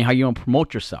and how you want to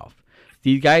promote yourself.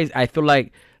 These guys, I feel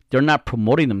like they're not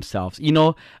promoting themselves.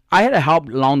 I had a help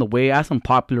along the way. I had some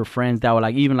popular friends that were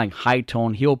like, even like High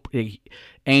Tone.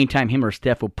 Anytime him or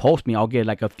Steph will post me, I'll get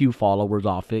like a few followers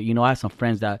off it. I have some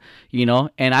friends that,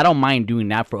 and I don't mind doing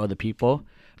that for other people,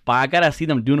 but I gotta see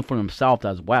them doing it for themselves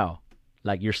as well.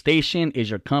 Like, your station is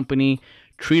your company.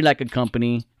 treat it like a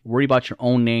company. Worry about your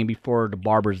own name before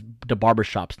the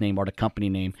barbershop's name or the company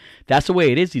name. That's the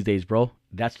way it is these days, bro.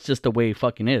 That's just the way it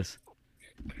fucking is.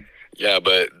 Yeah,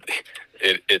 but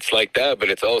it's like that. But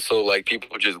it's also like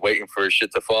people just waiting for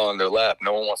shit to fall in their lap.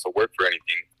 No one wants to work for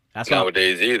anything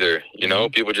nowadays either. You know,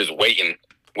 people just waiting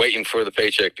for the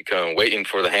paycheck to come, waiting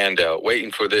for the handout,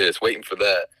 waiting for this, waiting for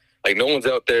that. Like, no one's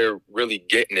out there really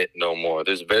getting it no more.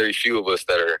 There's very few of us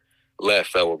that are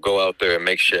left that will go out there and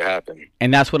make shit happen.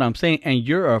 And that's what I'm saying. And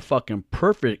you're a fucking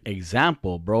perfect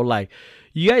example, bro. Like,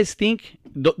 you guys think,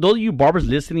 those of you barbers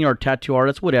listening or tattoo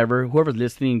artists, whatever, whoever's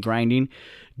listening, grinding,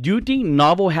 do you think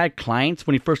Novel had clients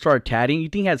when he first started tatting? You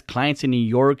think he has clients in New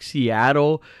York,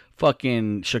 Seattle,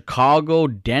 fucking Chicago,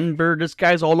 Denver? This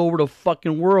guy's all over the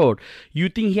fucking world. You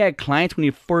think he had clients when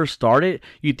he first started?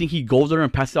 You think he goes there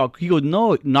and passes out? He goes,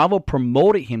 no, Novel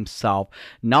promoted himself.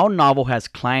 Now Novel has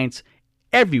clients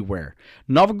everywhere.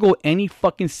 Novel go any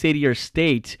fucking city or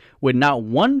state with not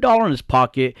 $1 in his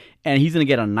pocket, and he's gonna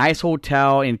get a nice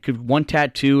hotel and one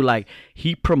tattoo. Like,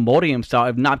 he promoted himself,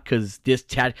 if not because this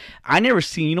I never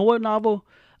seen, you know what, Novel?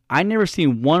 I never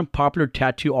seen one popular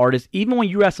tattoo artist, even when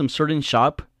you're at some certain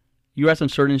shop,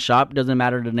 doesn't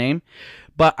matter the name,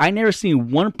 but I never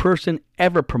seen one person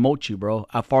ever promote you, bro.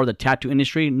 As far as the tattoo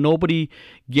industry, nobody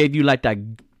gave you like that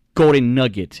golden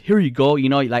nugget. Here you go, you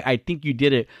know, like, I think you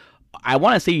did it. I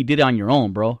want to say you did it on your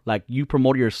own, bro. Like, you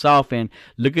promoted yourself, and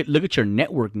look at your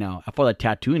network now for the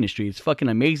tattoo industry. It's fucking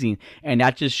amazing, and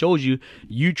that just shows you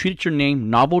treated your name,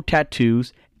 Novel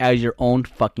Tattoos, as your own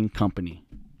fucking company.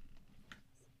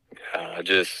 Yeah,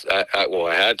 I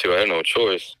had to. I had no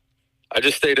choice. I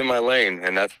just stayed in my lane,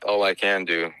 and that's all I can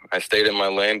do. I stayed in my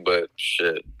lane, but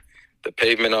shit, the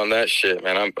pavement on that shit,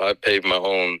 man. I paved my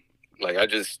own. Like, I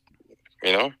just,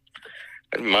 you know,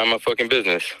 I mind my fucking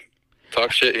business.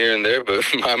 Talk shit here and there, but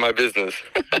mind my business.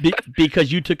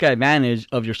 Because you took advantage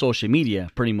of your social media,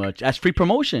 pretty much. That's free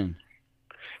promotion.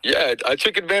 Yeah, I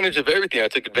took advantage of everything. I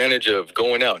took advantage of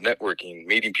going out, networking,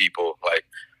 meeting people. Like,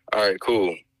 all right,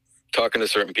 cool. Talking to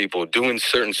certain people, doing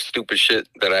certain stupid shit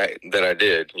that I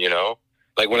did, you know?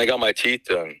 Like, when I got my teeth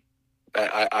done,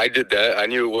 I did that. I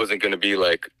knew it wasn't going to be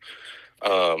like,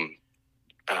 I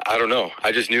don't know.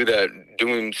 I just knew that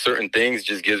doing certain things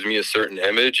just gives me a certain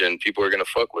image, and people are going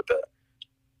to fuck with that.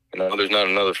 You know, there's not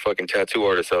another fucking tattoo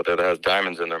artist out there that has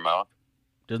diamonds in their mouth.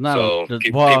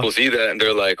 People see that and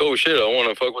they're like, "Oh shit, I want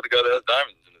to fuck with the guy that has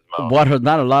diamonds in his mouth." What? There's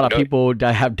not a lot of people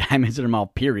that have diamonds in their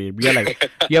mouth. Period. You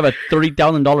have a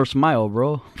 $30,000 smile,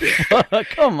 bro. Come on. You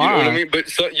know what I mean? But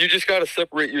you just gotta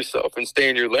separate yourself and stay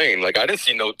in your lane. Like, I didn't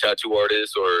see no tattoo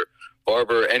artist or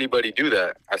barber, anybody do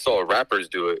that. I saw rappers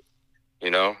do it.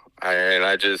 You know, and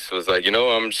I just was like, you know,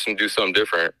 I'm just gonna do something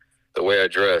different. The way I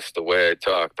dress, the way I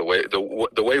talk, the way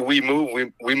we move,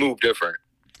 we move different.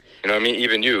 You know what I mean?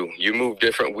 Even you move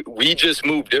different. We just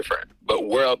move different. But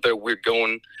we're out there, we're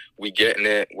going, we getting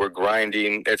it, we're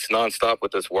grinding. It's nonstop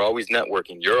with us. We're always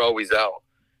networking. You're always out.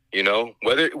 You know,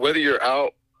 whether you're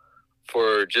out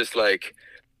for just like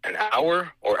an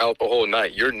hour or out the whole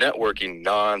night, you're networking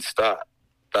nonstop.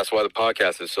 That's why the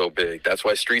podcast is so big. That's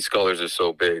why Street Scholars is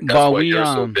so big. That's why you're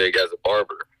so big as a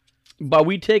barber. But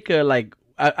we take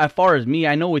as far as me,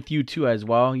 I know with you too as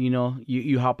well, you know,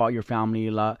 you help out your family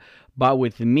a lot. But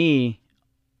with me,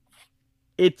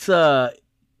 it's like,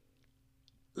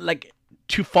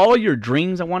 to follow your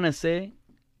dreams, I want to say,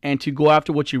 and to go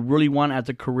after what you really want as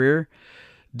a career.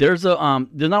 There's not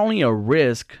only a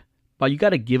risk, but you got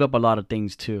to give up a lot of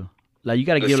things too. Like, you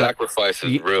got to give sacrifice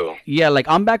is real. Yeah, like,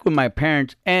 I'm back with my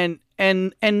parents, and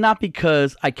not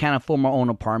because I can't afford my own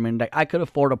apartment. Like, I could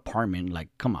afford an apartment. Like,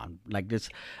 come on, like, this,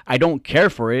 I don't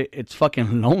care for it. It's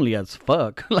fucking lonely as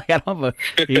fuck. Like, I don't have a,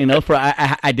 you know,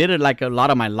 I did it like a lot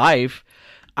of my life.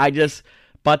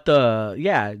 But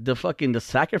the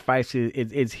sacrifice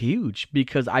is huge,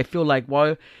 because I feel like,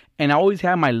 well, and I always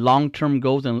have my long-term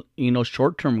goals and, you know,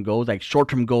 short-term goals. Like,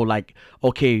 short-term goal, like,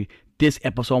 okay, this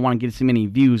episode I want to get this many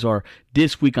views, or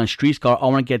this week on Street Scholar I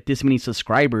want to get this many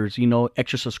subscribers, you know,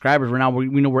 extra subscribers. Right now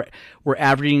we're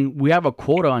averaging, we have a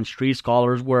quota on Street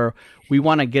Scholars where we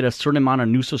want to get a certain amount of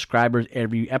new subscribers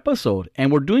every episode,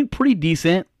 and we're doing pretty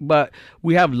decent. But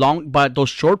but those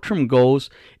short-term goals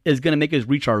is going to make us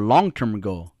reach our long-term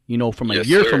goal, you know, from a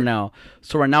year from now.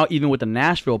 So right now, even with the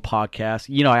Nashville podcast,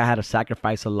 you know, I had to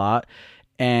sacrifice a lot.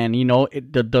 And, you know,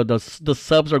 the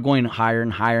subs are going higher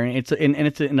and higher, and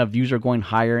the views are going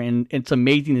higher, and it's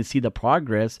amazing to see the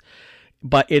progress.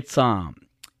 But it's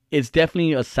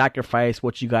definitely a sacrifice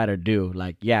what you gotta do.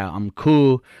 Like, yeah, I'm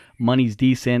cool, money's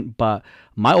decent, but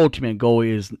my ultimate goal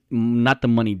is not the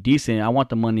money decent. I want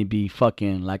the money to be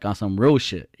fucking like on some real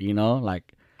shit, you know,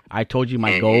 like. I told you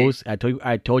my Mhm. goals.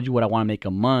 I told you what I want to make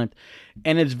a month,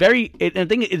 and I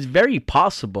think it's very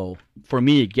possible for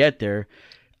me to get there.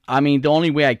 I mean, the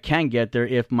only way I can get there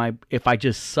if I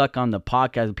just suck on the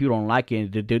podcast and people don't like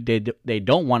it, they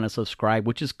don't want to subscribe,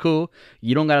 which is cool.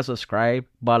 You don't gotta subscribe,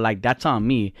 but like that's on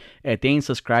me. If they ain't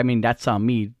subscribing, that's on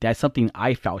me. That's something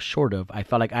I fell short of. I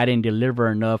felt like I didn't deliver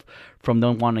enough from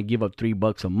them wanting to give up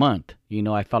 $3 a month.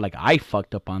 I felt like I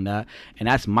fucked up on that, and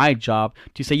that's my job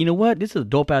to say, you know what, this is a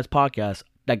dope ass podcast.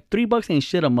 Like $3 ain't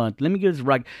shit a month. Let me get this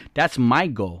right. That's my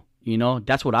goal.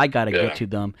 That's what I gotta Yeah. get to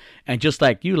them. And just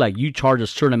like you charge a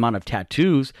certain amount of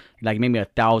tattoos, like maybe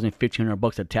 1,000,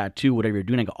 $1,500 a tattoo, whatever you're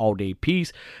doing, like an all day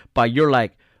piece. But you're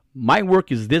like, my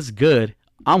work is this good.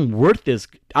 I'm worth this.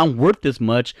 I'm worth this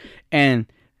much, and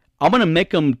I'm gonna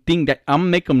make them think that I'm gonna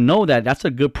make them know that that's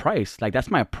a good price. Like that's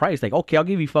my price. Like okay, I'll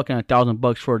give you fucking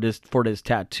 $1,000 for this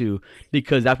tattoo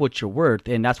because that's what you're worth,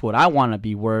 and that's what I want to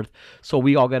be worth. So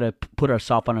we all gotta put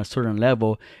ourselves on a certain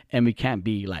level, and we can't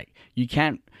be like you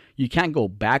can't go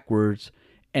backwards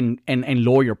and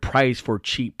lower your price for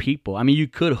cheap people. I mean, you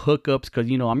could hookups because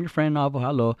I'm your friend, Navo.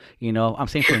 Hello, I'm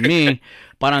saying for me,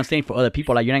 but I'm saying for other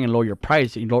people, like you're not gonna lower your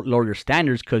price, lower your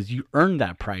standards because you earned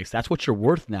that price. That's what you're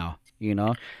worth now.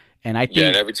 And I think Yeah,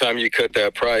 and every time you cut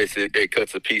that price, it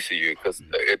cuts a piece of you because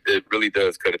it really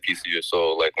does cut a piece of your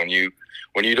soul. Like when you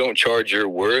don't charge your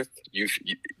worth, you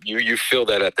feel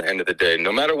that at the end of the day.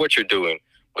 No matter what you're doing,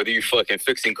 whether you fucking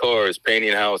fixing cars,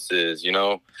 painting houses,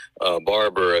 a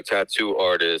barber, a tattoo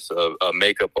artist, a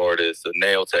makeup artist, a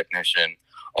nail technician,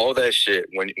 all that shit.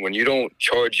 When you don't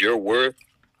charge your worth,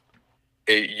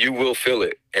 you will feel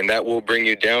it, and that will bring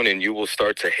you down, and you will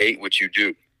start to hate what you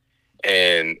do.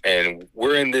 And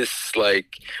we're in this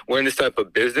type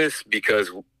of business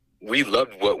because we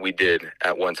loved what we did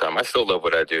at one time. I still love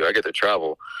what I do. I get to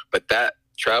travel, but that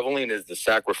traveling is the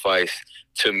sacrifice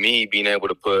to me being able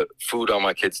to put food on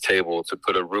my kids' table, to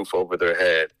put a roof over their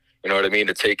head. You know what I mean?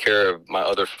 To take care of my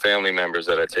other family members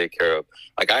that I take care of.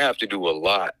 Like I have to do a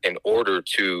lot in order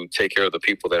to take care of the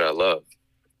people that I love.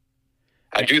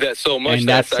 I do that so much And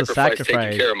that I that's the sacrifice sacrifice.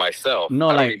 taking care of myself. No,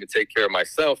 I don't like- even take care of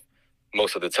myself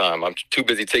most of the time. I'm too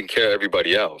busy taking care of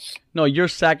everybody else. No, you're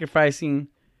sacrificing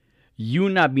you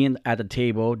not being at the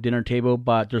dinner table,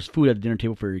 but there's food at the dinner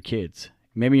table for your kids.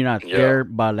 Maybe you're not Yeah. there,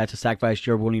 but that's a sacrifice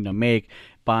you're willing to make.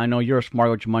 But I know you're smart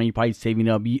with your money. You're probably saving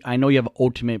up. I know you have an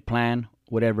ultimate plan,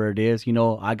 whatever it is.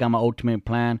 I got my ultimate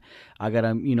plan. I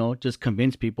gotta, just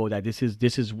convince people that this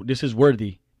is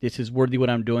worthy. This is worthy what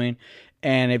I'm doing.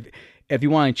 And if you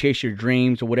want to chase your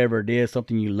dreams or whatever it is,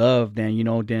 something you love, then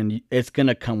then it's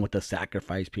gonna come with a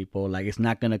sacrifice, people. Like it's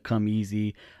not gonna come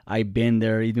easy. I've been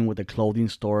there, even with the clothing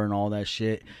store and all that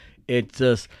shit. It's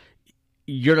just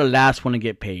you're the last one to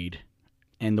get paid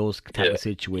in those type Yeah. of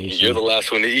situations. You're the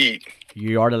last one to eat.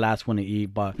 You are the last one to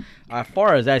eat. But as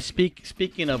far as that,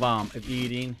 speaking of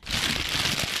eating,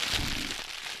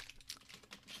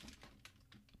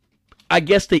 I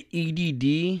guess the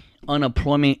EDD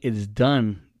unemployment is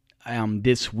done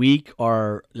this week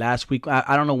or last week.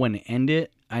 I don't know when it ended.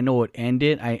 I know it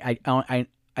ended.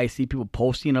 I see people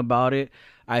posting about it.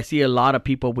 I see a lot of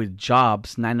people with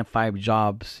jobs, 9-to-5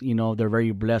 jobs. They're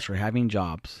very blessed for having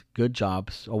jobs, good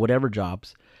jobs or whatever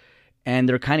jobs, and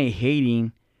they're kind of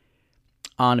hating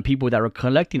on the people that are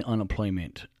collecting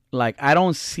unemployment. Like I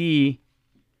don't see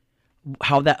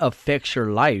how that affects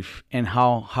your life and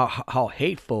how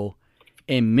hateful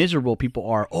and miserable people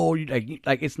are. Oh,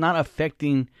 like it's not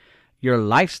affecting your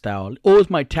lifestyle. Oh, it's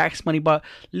my tax money. But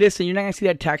listen, you're not gonna see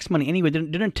that tax money anyway. They're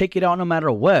gonna take it out no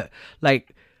matter what.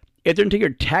 Like if they're gonna take your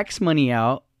tax money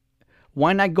out,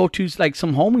 why not go to like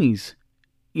some homies?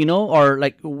 Or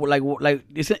like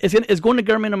it's going to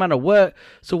government no matter what.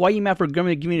 So why you mad for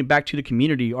government giving it back to the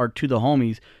community or to the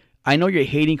homies? I know you're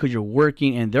hating because you're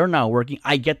working and they're not working.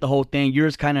 I get the whole thing.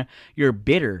 You're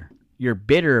bitter. You're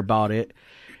bitter about it.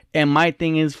 And my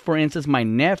thing is, for instance, my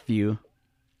nephew,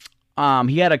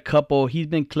 he had a couple. He's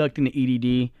been collecting the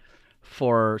EDD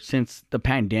since the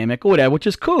pandemic or whatever, which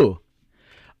is cool.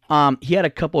 He had a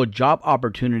couple of job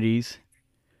opportunities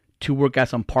to work at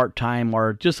some part-time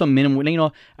or just some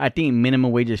minimum. I think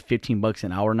minimum wage is $15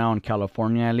 an hour now in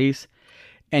California at least.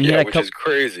 And he had which is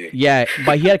crazy. Yeah,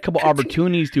 but he had a couple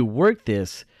opportunities to work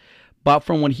this. But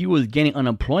from when he was getting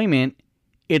unemployment,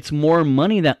 it's more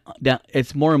money than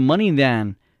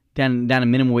a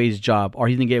minimum wage job, or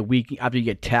he's gonna get a week after you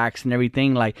get taxed and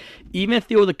everything. Like even if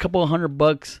there was a couple of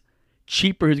 $100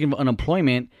 cheaper, he's gonna get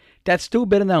unemployment. That's still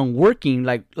better than working.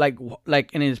 Like,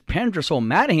 and his parents are so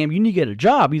mad at him. You need to get a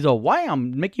job. He's like, why?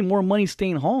 I'm making more money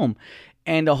staying home.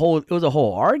 And it was a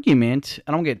whole argument.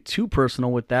 I don't get too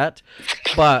personal with that,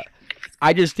 but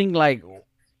I just think like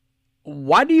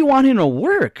why do you want him to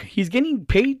work? He's getting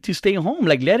paid to stay home.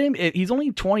 Like, let him. He's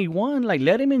only 21. Like,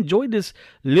 let him enjoy this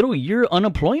little year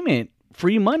unemployment,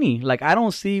 free money. Like, I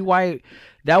don't see why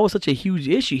that was such a huge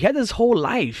issue. He had his whole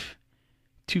life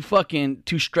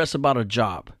to stress about a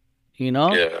job. You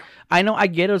know? Yeah. I know I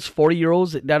get it's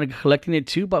 40-year-olds that are collecting it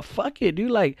too, but fuck it,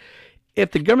 dude. Like,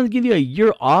 if the government give you a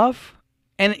year off,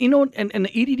 and you know, and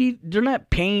the EDD, they're not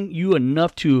paying you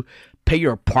enough to pay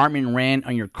your apartment rent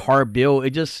on your car bill.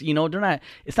 It just, you know,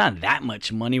 it's not that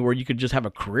much money where you could just have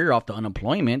a career off the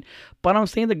unemployment. But I'm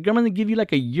saying the government give you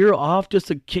like a year off just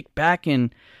to kick back,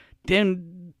 and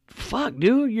then fuck,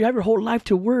 dude, you have your whole life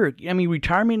to work. I mean,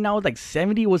 retirement now is like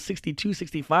 70, was 62,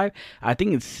 65. I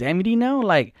think it's 70 now.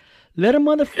 Like, let a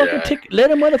motherfucker take a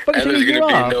there's year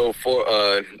gonna off.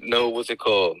 be no what's it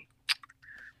called?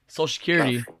 Social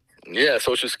Security. Yeah,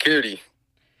 Social Security.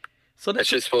 So That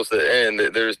shit's supposed to end.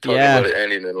 There's talking Yeah. about it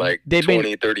ending in like They've been-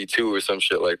 2032 or some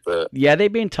shit like that. Yeah,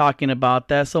 they've been talking about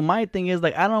that. So my thing is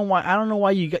like, I don't know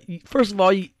why you got. First of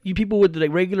all, you people with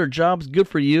like regular jobs, good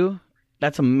for you.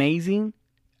 That's amazing.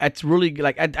 That's really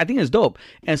like I think it's dope.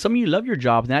 And some of you love your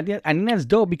jobs, and I think that's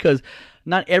dope because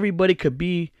not everybody could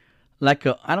be like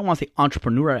I don't want to say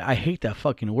entrepreneur. I hate that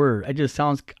fucking word.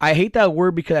 I hate that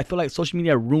word because I feel like social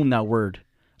media ruined that word.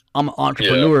 I'm an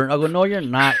entrepreneur. I go, no, you're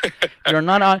not. You're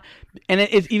not on. And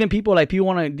it's even people want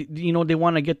to, you know, they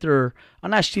want to get their. I'm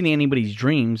not stealing anybody's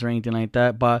dreams or anything like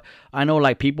that, but I know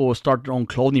like people will start their own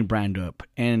clothing brand up,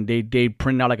 and they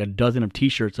print out like a dozen of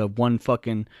T-shirts of one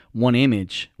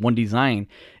image, one design,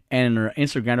 and in their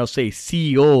Instagram they'll say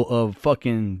CEO of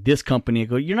fucking this company. I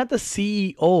go, you're not the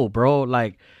CEO, bro.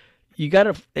 Like, you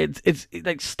gotta. It's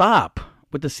like, stop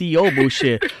with the CEO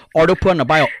bullshit. Or they'll put on the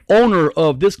bio, owner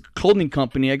of this clothing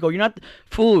company. I go, you're not,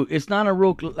 fool. It's not a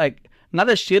real, like, not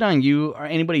a shit on you or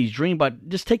anybody's dream, but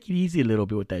just take it easy a little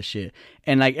bit with that shit.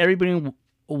 And like, everybody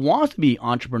wants to be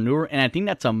entrepreneur, and I think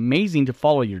that's amazing to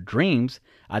follow your dreams.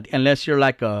 Unless you're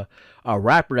like a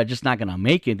rapper that's just not gonna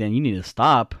make it, then you need to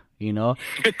stop. You know,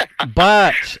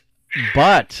 but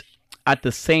at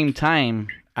the same time,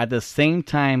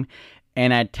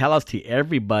 and I tell us to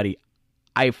everybody,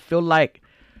 I feel like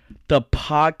the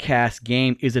podcast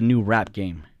game is a new rap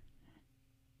game.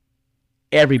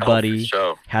 Everybody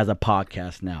has a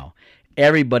podcast now.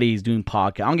 Everybody's doing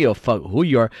podcast. I don't give a fuck who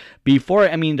you are. Before,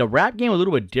 I mean, the rap game was a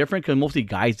little bit different because mostly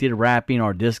guys did rapping,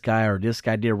 or this guy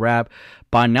did rap.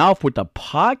 But now with the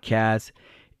podcast,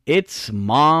 it's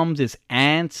moms, it's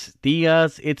aunts,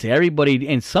 tias, it's everybody.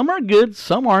 And some are good,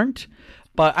 some aren't.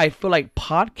 But I feel like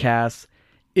podcast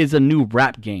is a new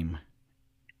rap game.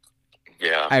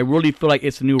 Yeah. I really feel like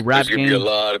it's a new rap game. There's going to be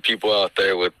a lot of people out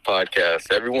there with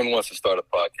podcasts. Everyone wants to start a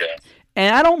podcast.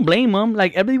 And I don't blame them.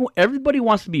 Like, everybody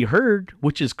wants to be heard,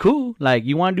 which is cool. Like,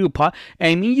 you want to do a pod.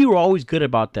 And me and you are always good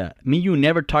about that. Me and you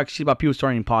never talk shit about people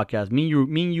starting podcasts. Me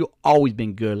and you always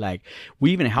been good. Like,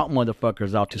 we even help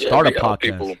motherfuckers out to start a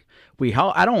podcast.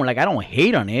 I don't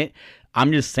hate on it.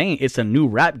 I'm just saying it's a new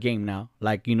rap game now.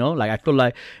 Like, you know, like I feel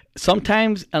like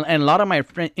sometimes, and a lot of my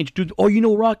friends introduce, oh, you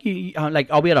know, Rocky,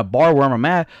 like I'll be at a bar where I'm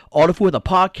at, all the food with a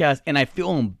podcast, and I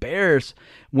feel embarrassed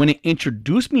when they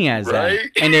introduce me as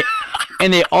that.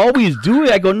 And they always do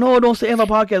it. I go, no, don't say I have a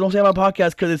podcast,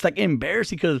 because it's like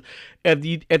embarrassing. Because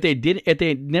if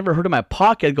they never heard of my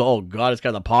podcast, they go, oh god, this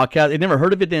guy's a podcast. They never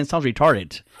heard of it, then it sounds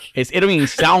retarded. It don't even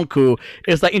sound cool.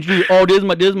 It's like introduce, oh, this is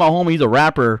my homie, he's a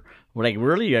rapper. We're like,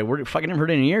 really? We're fucking never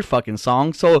heard any of your fucking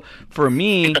songs. So for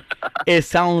me, it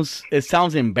sounds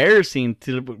embarrassing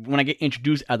when I get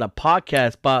introduced as a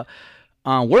podcast. But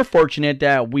we're fortunate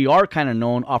that we are kind of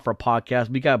known off our podcast.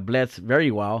 We got blessed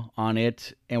very well on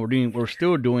it, and we're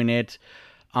still doing it.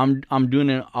 I'm doing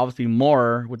it obviously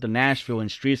more with the Nashville and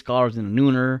Street Scholars and the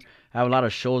Nooner. I have a lot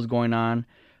of shows going on.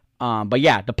 But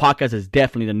yeah, the podcast is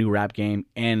definitely the new rap game.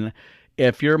 And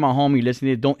if you're my homie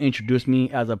listening, don't introduce me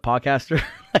as a podcaster.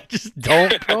 Like, just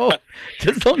don't, bro.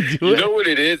 Just don't do it. You know what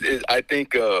it is I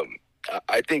think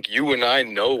you and I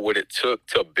know what it took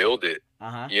to build it.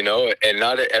 Uh-huh. You know, and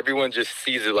not everyone just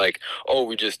sees it like, oh,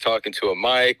 we just talking to a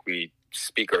mic, we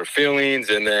speak our feelings,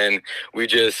 and then we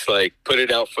just like put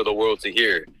it out for the world to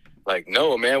hear. Like,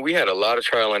 no, man, we had a lot of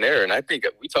trial and error. And I think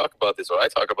we talk about this, or I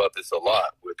talk about this a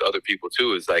lot with other people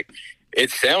too. It's like, it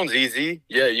sounds easy.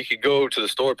 Yeah, you could go to the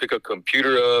store, pick a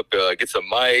computer up, get some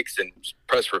mics and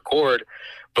press record.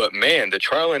 But man, the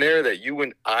trial and error that you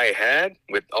and I had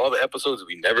with all the episodes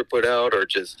we never put out, or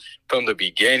just from the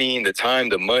beginning, the time,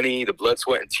 the money, the blood,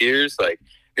 sweat, and tears, like,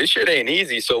 this shit ain't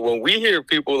easy. So when we hear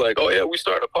people like, oh, yeah, we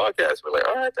start a podcast, we're like,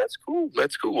 all right, that's cool.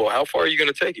 That's cool. Well, how far are you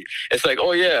going to take it? It's like,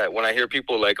 oh, yeah, when I hear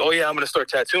people like, oh, yeah, I'm going to start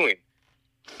tattooing.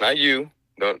 Not you.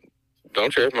 Don't Don't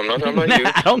trip. I'm not talking about you.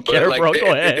 I don't But care, like bro.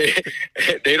 Go ahead.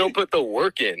 they don't put the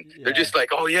work in. Yeah. They're just like,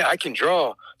 oh yeah, I can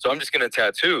draw, so I'm just gonna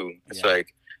tattoo. It's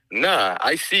like, nah,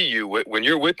 I see you. When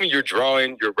you're with me, you're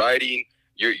drawing, you're writing,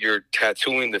 you're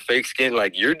tattooing the fake skin.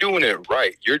 Like, you're doing it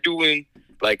right. You're doing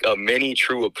like a mini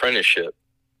true apprenticeship.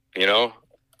 You know,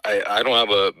 I don't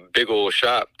have a big old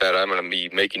shop that I'm gonna be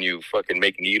making you fucking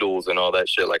make needles and all that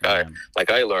shit like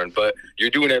I learned. But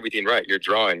you're doing everything right. You're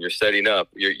drawing. You're setting up.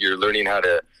 You're learning how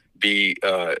to be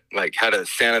like how to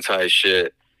sanitize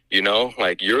shit. You know,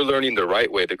 like, you're learning the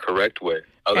right way, the correct way.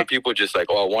 Other people just like,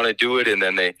 oh, I want to do it, and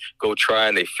then they go try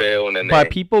and they fail, and then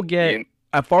people get,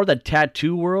 as far as the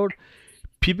tattoo world,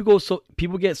 people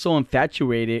get so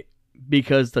infatuated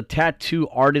because the tattoo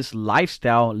artist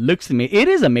lifestyle looks amazing. It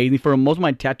is amazing for most of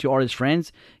my tattoo artist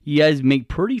friends. You guys make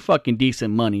pretty fucking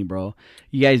decent money, bro.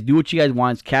 You guys do what you guys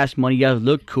want. It's cash money. You guys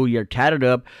look cool. You're tatted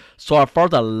up. So as far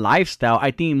as the lifestyle,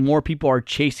 I think more people are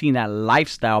chasing that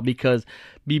lifestyle because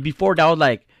before that was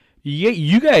like,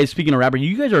 you guys, speaking of rappers,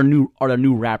 you guys are the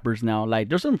new rappers now. Like,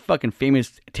 there's some fucking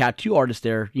famous tattoo artists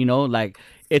there, you know, like,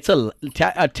 it's a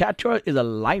tattoo is a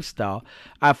lifestyle.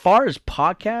 As far as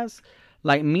podcasts,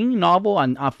 like me, Novel,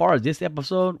 and as far as this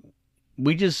episode,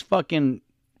 we just fucking,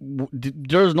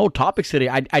 there's no topics today.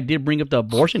 I did bring up the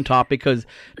abortion topic because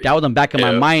that was on the back of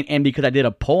my mind, and because I did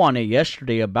a poll on it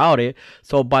yesterday about it.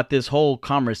 So about this whole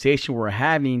conversation we're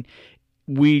having,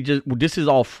 this is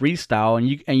all freestyle,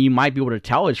 and you might be able to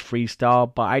tell it's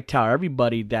freestyle, but I tell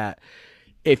everybody that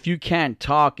if you can't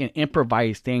talk and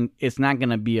improvise things, it's not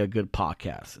gonna be a good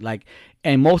podcast. Like,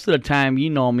 and most of the time,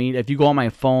 you know me, if you go on my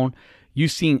phone,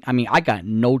 I got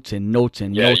notes and notes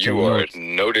and notes. Yeah, you are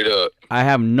noted up. I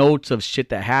have notes of shit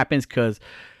that happens because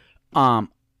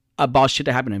about shit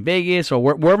that happened in Vegas or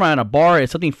wherever I'm at a bar.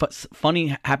 If something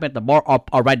funny happened at the bar,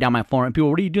 I'll write down my phone. And people,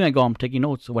 what are you doing? I go, I'm taking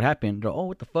notes. What happened? They're, oh,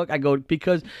 what the fuck? I go,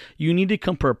 because you need to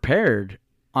come prepared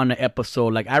on the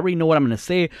episode. Like, I already know what I'm going to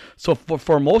say. So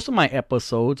for most of my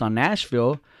episodes on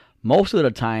Nashville, most of the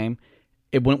time,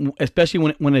 especially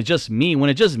when it's just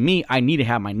me, I need to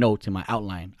have my notes in my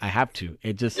outline. I have to.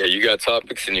 You got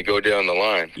topics and you go down the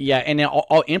line. Yeah, and then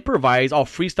I'll improvise, I'll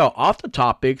freestyle off the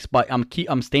topics, but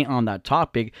I'm staying on that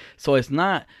topic. So it's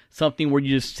not something where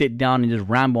you just sit down and just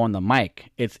ramble on the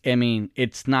mic. It's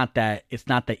not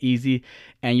that easy,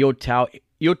 and you'll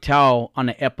tell on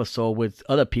an episode with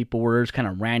other people where they're just kind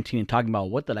of ranting and talking about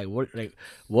what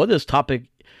this topic,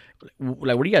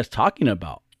 like, what are you guys talking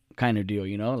about? Kind of deal,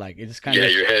 you know, like, it's just kind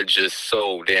of, your head's just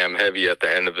so damn heavy at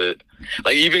the end of it.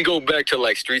 Like, even go back to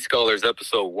like Street Scholars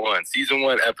episode 1, season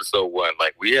 1, episode 1.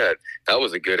 Like, that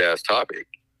was a good ass topic,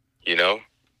 you know.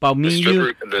 But me and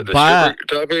you, the stripper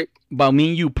topic. But me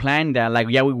and you planned that. Like,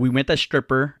 yeah, we met the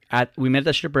stripper at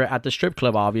the strip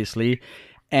club, obviously,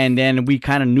 and then we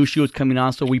kind of knew she was coming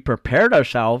on, so we prepared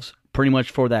ourselves pretty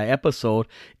much for that episode.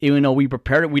 Even though we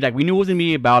prepared it, we knew it was gonna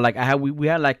be about, like, we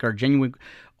had like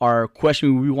our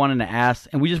question we wanted to ask,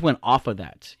 and we just went off of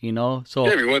that, you know. So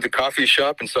we went to the coffee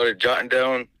shop and started jotting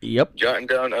down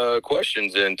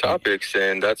questions and topics,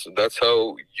 and that's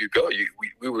how you go.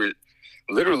 We were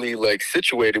literally like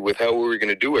situated with how we were going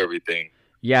to do everything.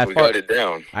 Yeah, we got it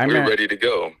down. We were ready to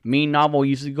go. Me and Novel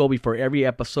used to go before every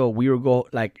episode. We would go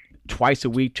like twice a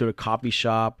week to the coffee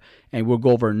shop, and we'll go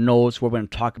over notes. We're going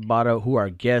to talk about it, who our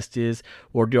guest is,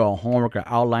 or do our homework, or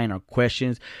outline our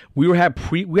questions. We have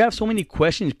so many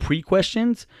questions,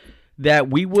 pre-questions, that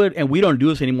we would, and we don't do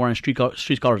this anymore in Street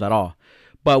Scholars at all.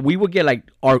 But we would get like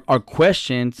our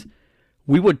questions.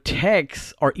 We would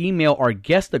text or email our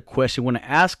guest the question, want to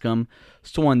ask them,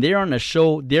 so when they're on the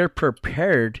show, they're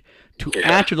prepared to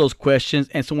answer those questions.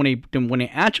 And so when they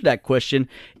answer that question,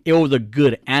 it was a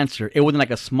good answer. It wasn't like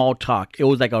a small talk. It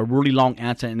was like a really long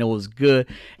answer, and it was good.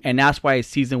 And that's why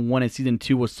season 1 and season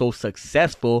 2 was so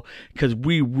successful, because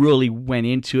we really went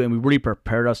into it and we really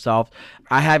prepared ourselves.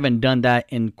 I haven't done that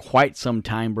in quite some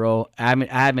time, bro. I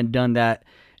haven't done that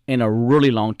in a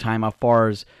really long time, as far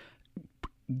as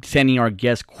sending our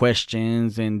guests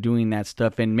questions and doing that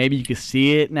stuff. And maybe you can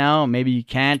see it now, maybe you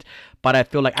can't, but I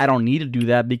feel like I don't need to do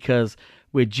that, because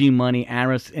with G Money,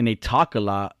 Aris, and they talk a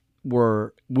lot, we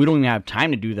don't even have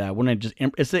time to do that. We're just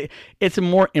it's a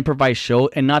more improvised show,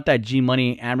 and not that G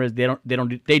Money and Aris,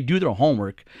 they do their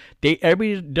homework.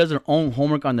 Everybody does their own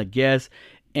homework on the guest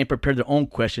and prepare their own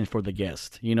questions for the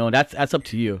guest. You know, that's up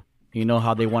to you. You know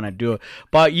how they want to do it.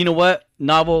 But you know what,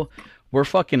 Novel, we're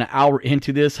fucking an hour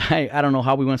into this. I don't know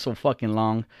how we went so fucking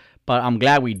long, but I'm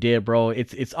glad we did, bro.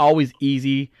 It's always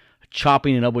easy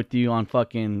chopping it up with you on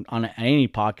any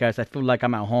podcast. I feel like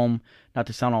I'm at home. Not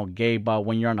to sound all gay, but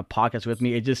when you're on a podcast with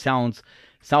me, it just sounds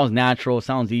natural,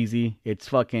 sounds easy. It's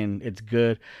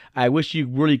good. I wish you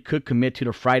really could commit to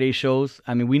the Friday shows.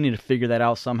 I mean, we need to figure that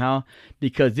out somehow,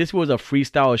 because this was a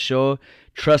freestyle show.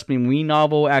 Trust me, we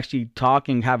Novel actually talk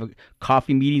and have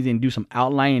coffee meetings and do some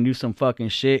outline and do some fucking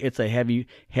shit. It's a heavy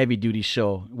duty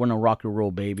show. We're gonna rock and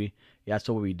roll, baby. Yeah, that's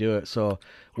the way we do it. So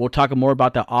we'll talk more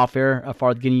about that off air as far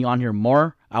as getting you on here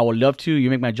more. I would love to. You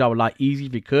make my job a lot easier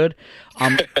if you could.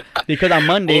 Because on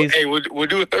Mondays, well, hey, we'll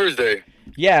do it Thursday.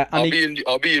 Yeah, I'll be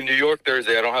in New York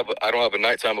Thursday. I don't have a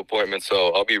nighttime appointment,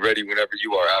 so I'll be ready whenever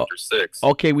you are after 6.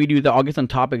 Okay, we do that. I'll get some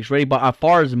topics ready. But as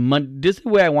far as this is the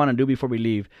way I want to do before we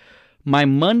leave. My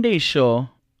Monday show,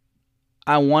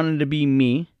 I wanted to be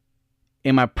me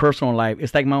in my personal life.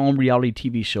 It's like my own reality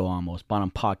TV show almost, but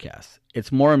on podcast.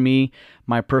 It's more me,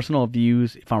 my personal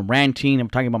views. If I'm ranting, I'm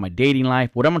talking about my dating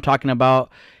life, whatever I'm talking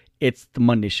about, it's the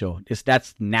Monday show.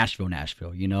 That's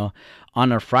Nashville, you know.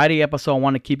 On a Friday episode, I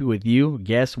want to keep it with you,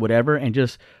 guests, whatever, and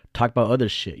just talk about other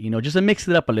shit, you know, just to mix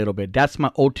it up a little bit. That's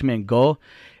my ultimate goal.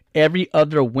 Every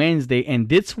other Wednesday, and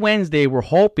this Wednesday, we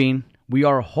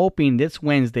are hoping this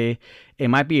Wednesday, it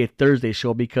might be a Thursday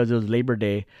show because it was Labor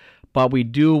Day, but we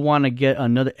do want to get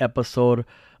another episode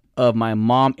of my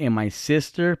mom and my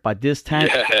sister. By this time,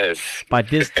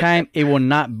 it will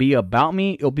not be about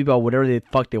me. It'll be about whatever the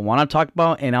fuck they want to talk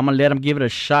about, and I'm gonna let them give it a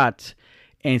shot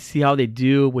and see how they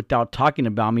do without talking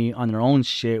about me on their own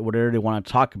shit, whatever they want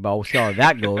to talk about. We'll see how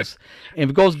that goes.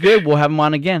 If it goes good, we'll have them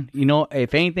on again. You know,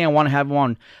 if anything, I want to have them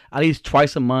on at least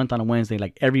twice a month on a Wednesday,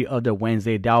 like every other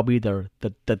Wednesday. That'll be the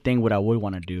thing what I would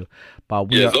want to do. But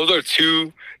those are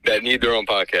two that need their own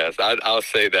podcast. I'll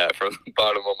say that from the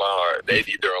bottom of my heart. They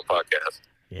need their own podcast.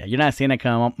 Yeah, you're not saying that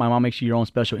because my mom makes you your own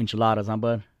special enchiladas, huh,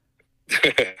 bud?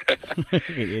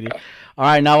 All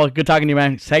right, now good talking to you,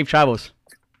 man. Safe travels.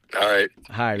 All right.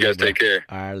 You guys take care.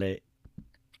 All right.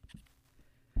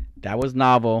 That was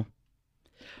Novel.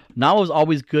 Novel's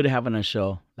always good having a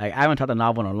show. Like, I haven't talked to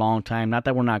Novel in a long time. Not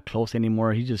that we're not close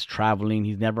anymore. He's just traveling.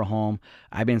 He's never home.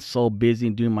 I've been so busy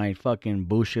doing my fucking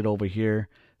bullshit over here.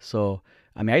 So,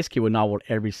 I mean, I just keep with Novel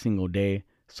every single day.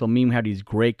 So, me and him have these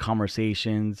great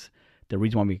conversations. The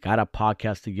reason why we got a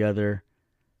podcast together.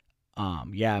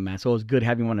 Yeah, man. So, it's good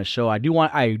having him on the show. I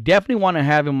definitely want to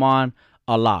have him on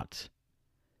a lot.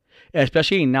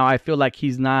 Especially now, I feel like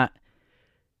he's not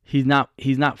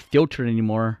filtered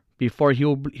anymore. Before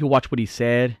he'll watch what he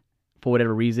said for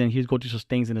whatever reason. He'll go through some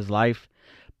things in his life.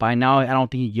 By now, I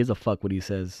don't think he gives a fuck what he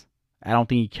says. I don't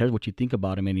think he cares what you think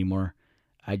about him anymore.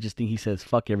 I just think he says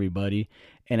fuck everybody,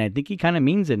 and I think he kind of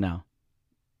means it now.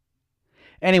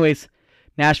 Anyways,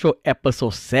 Nashville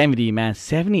episode 70, man.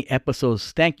 70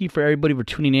 episodes. Thank you for everybody for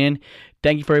tuning in.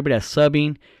 Thank you for everybody that's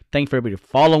subbing. Thank you for everybody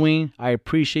following. I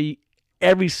appreciate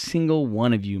every single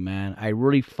one of you, man. I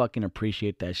really fucking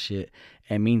appreciate that shit.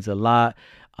 It means a lot.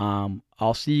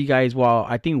 I'll see you guys. Well,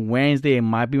 I think Wednesday it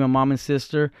might be my mom and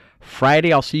sister.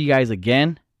 Friday I'll see you guys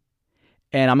again,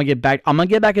 and I'm gonna get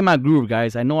back in my groove,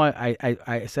 guys. I know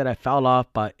I said I fell off,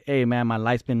 but hey, man, my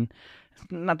life's been,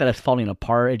 not that it's falling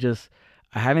apart. It just,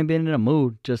 I haven't been in a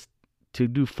mood just to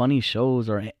do funny shows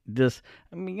or just,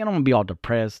 I mean, you don't want to be all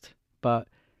depressed, but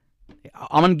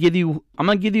I'm gonna give you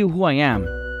who I am.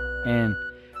 And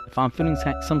if I'm feeling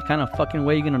some kind of fucking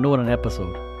way, you're going to know it in an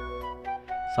episode.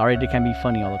 Sorry they can't be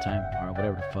funny all the time. Or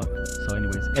whatever the fuck. So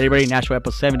anyways, everybody, Nashville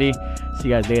episode 70. See you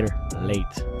guys later.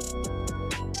 Late.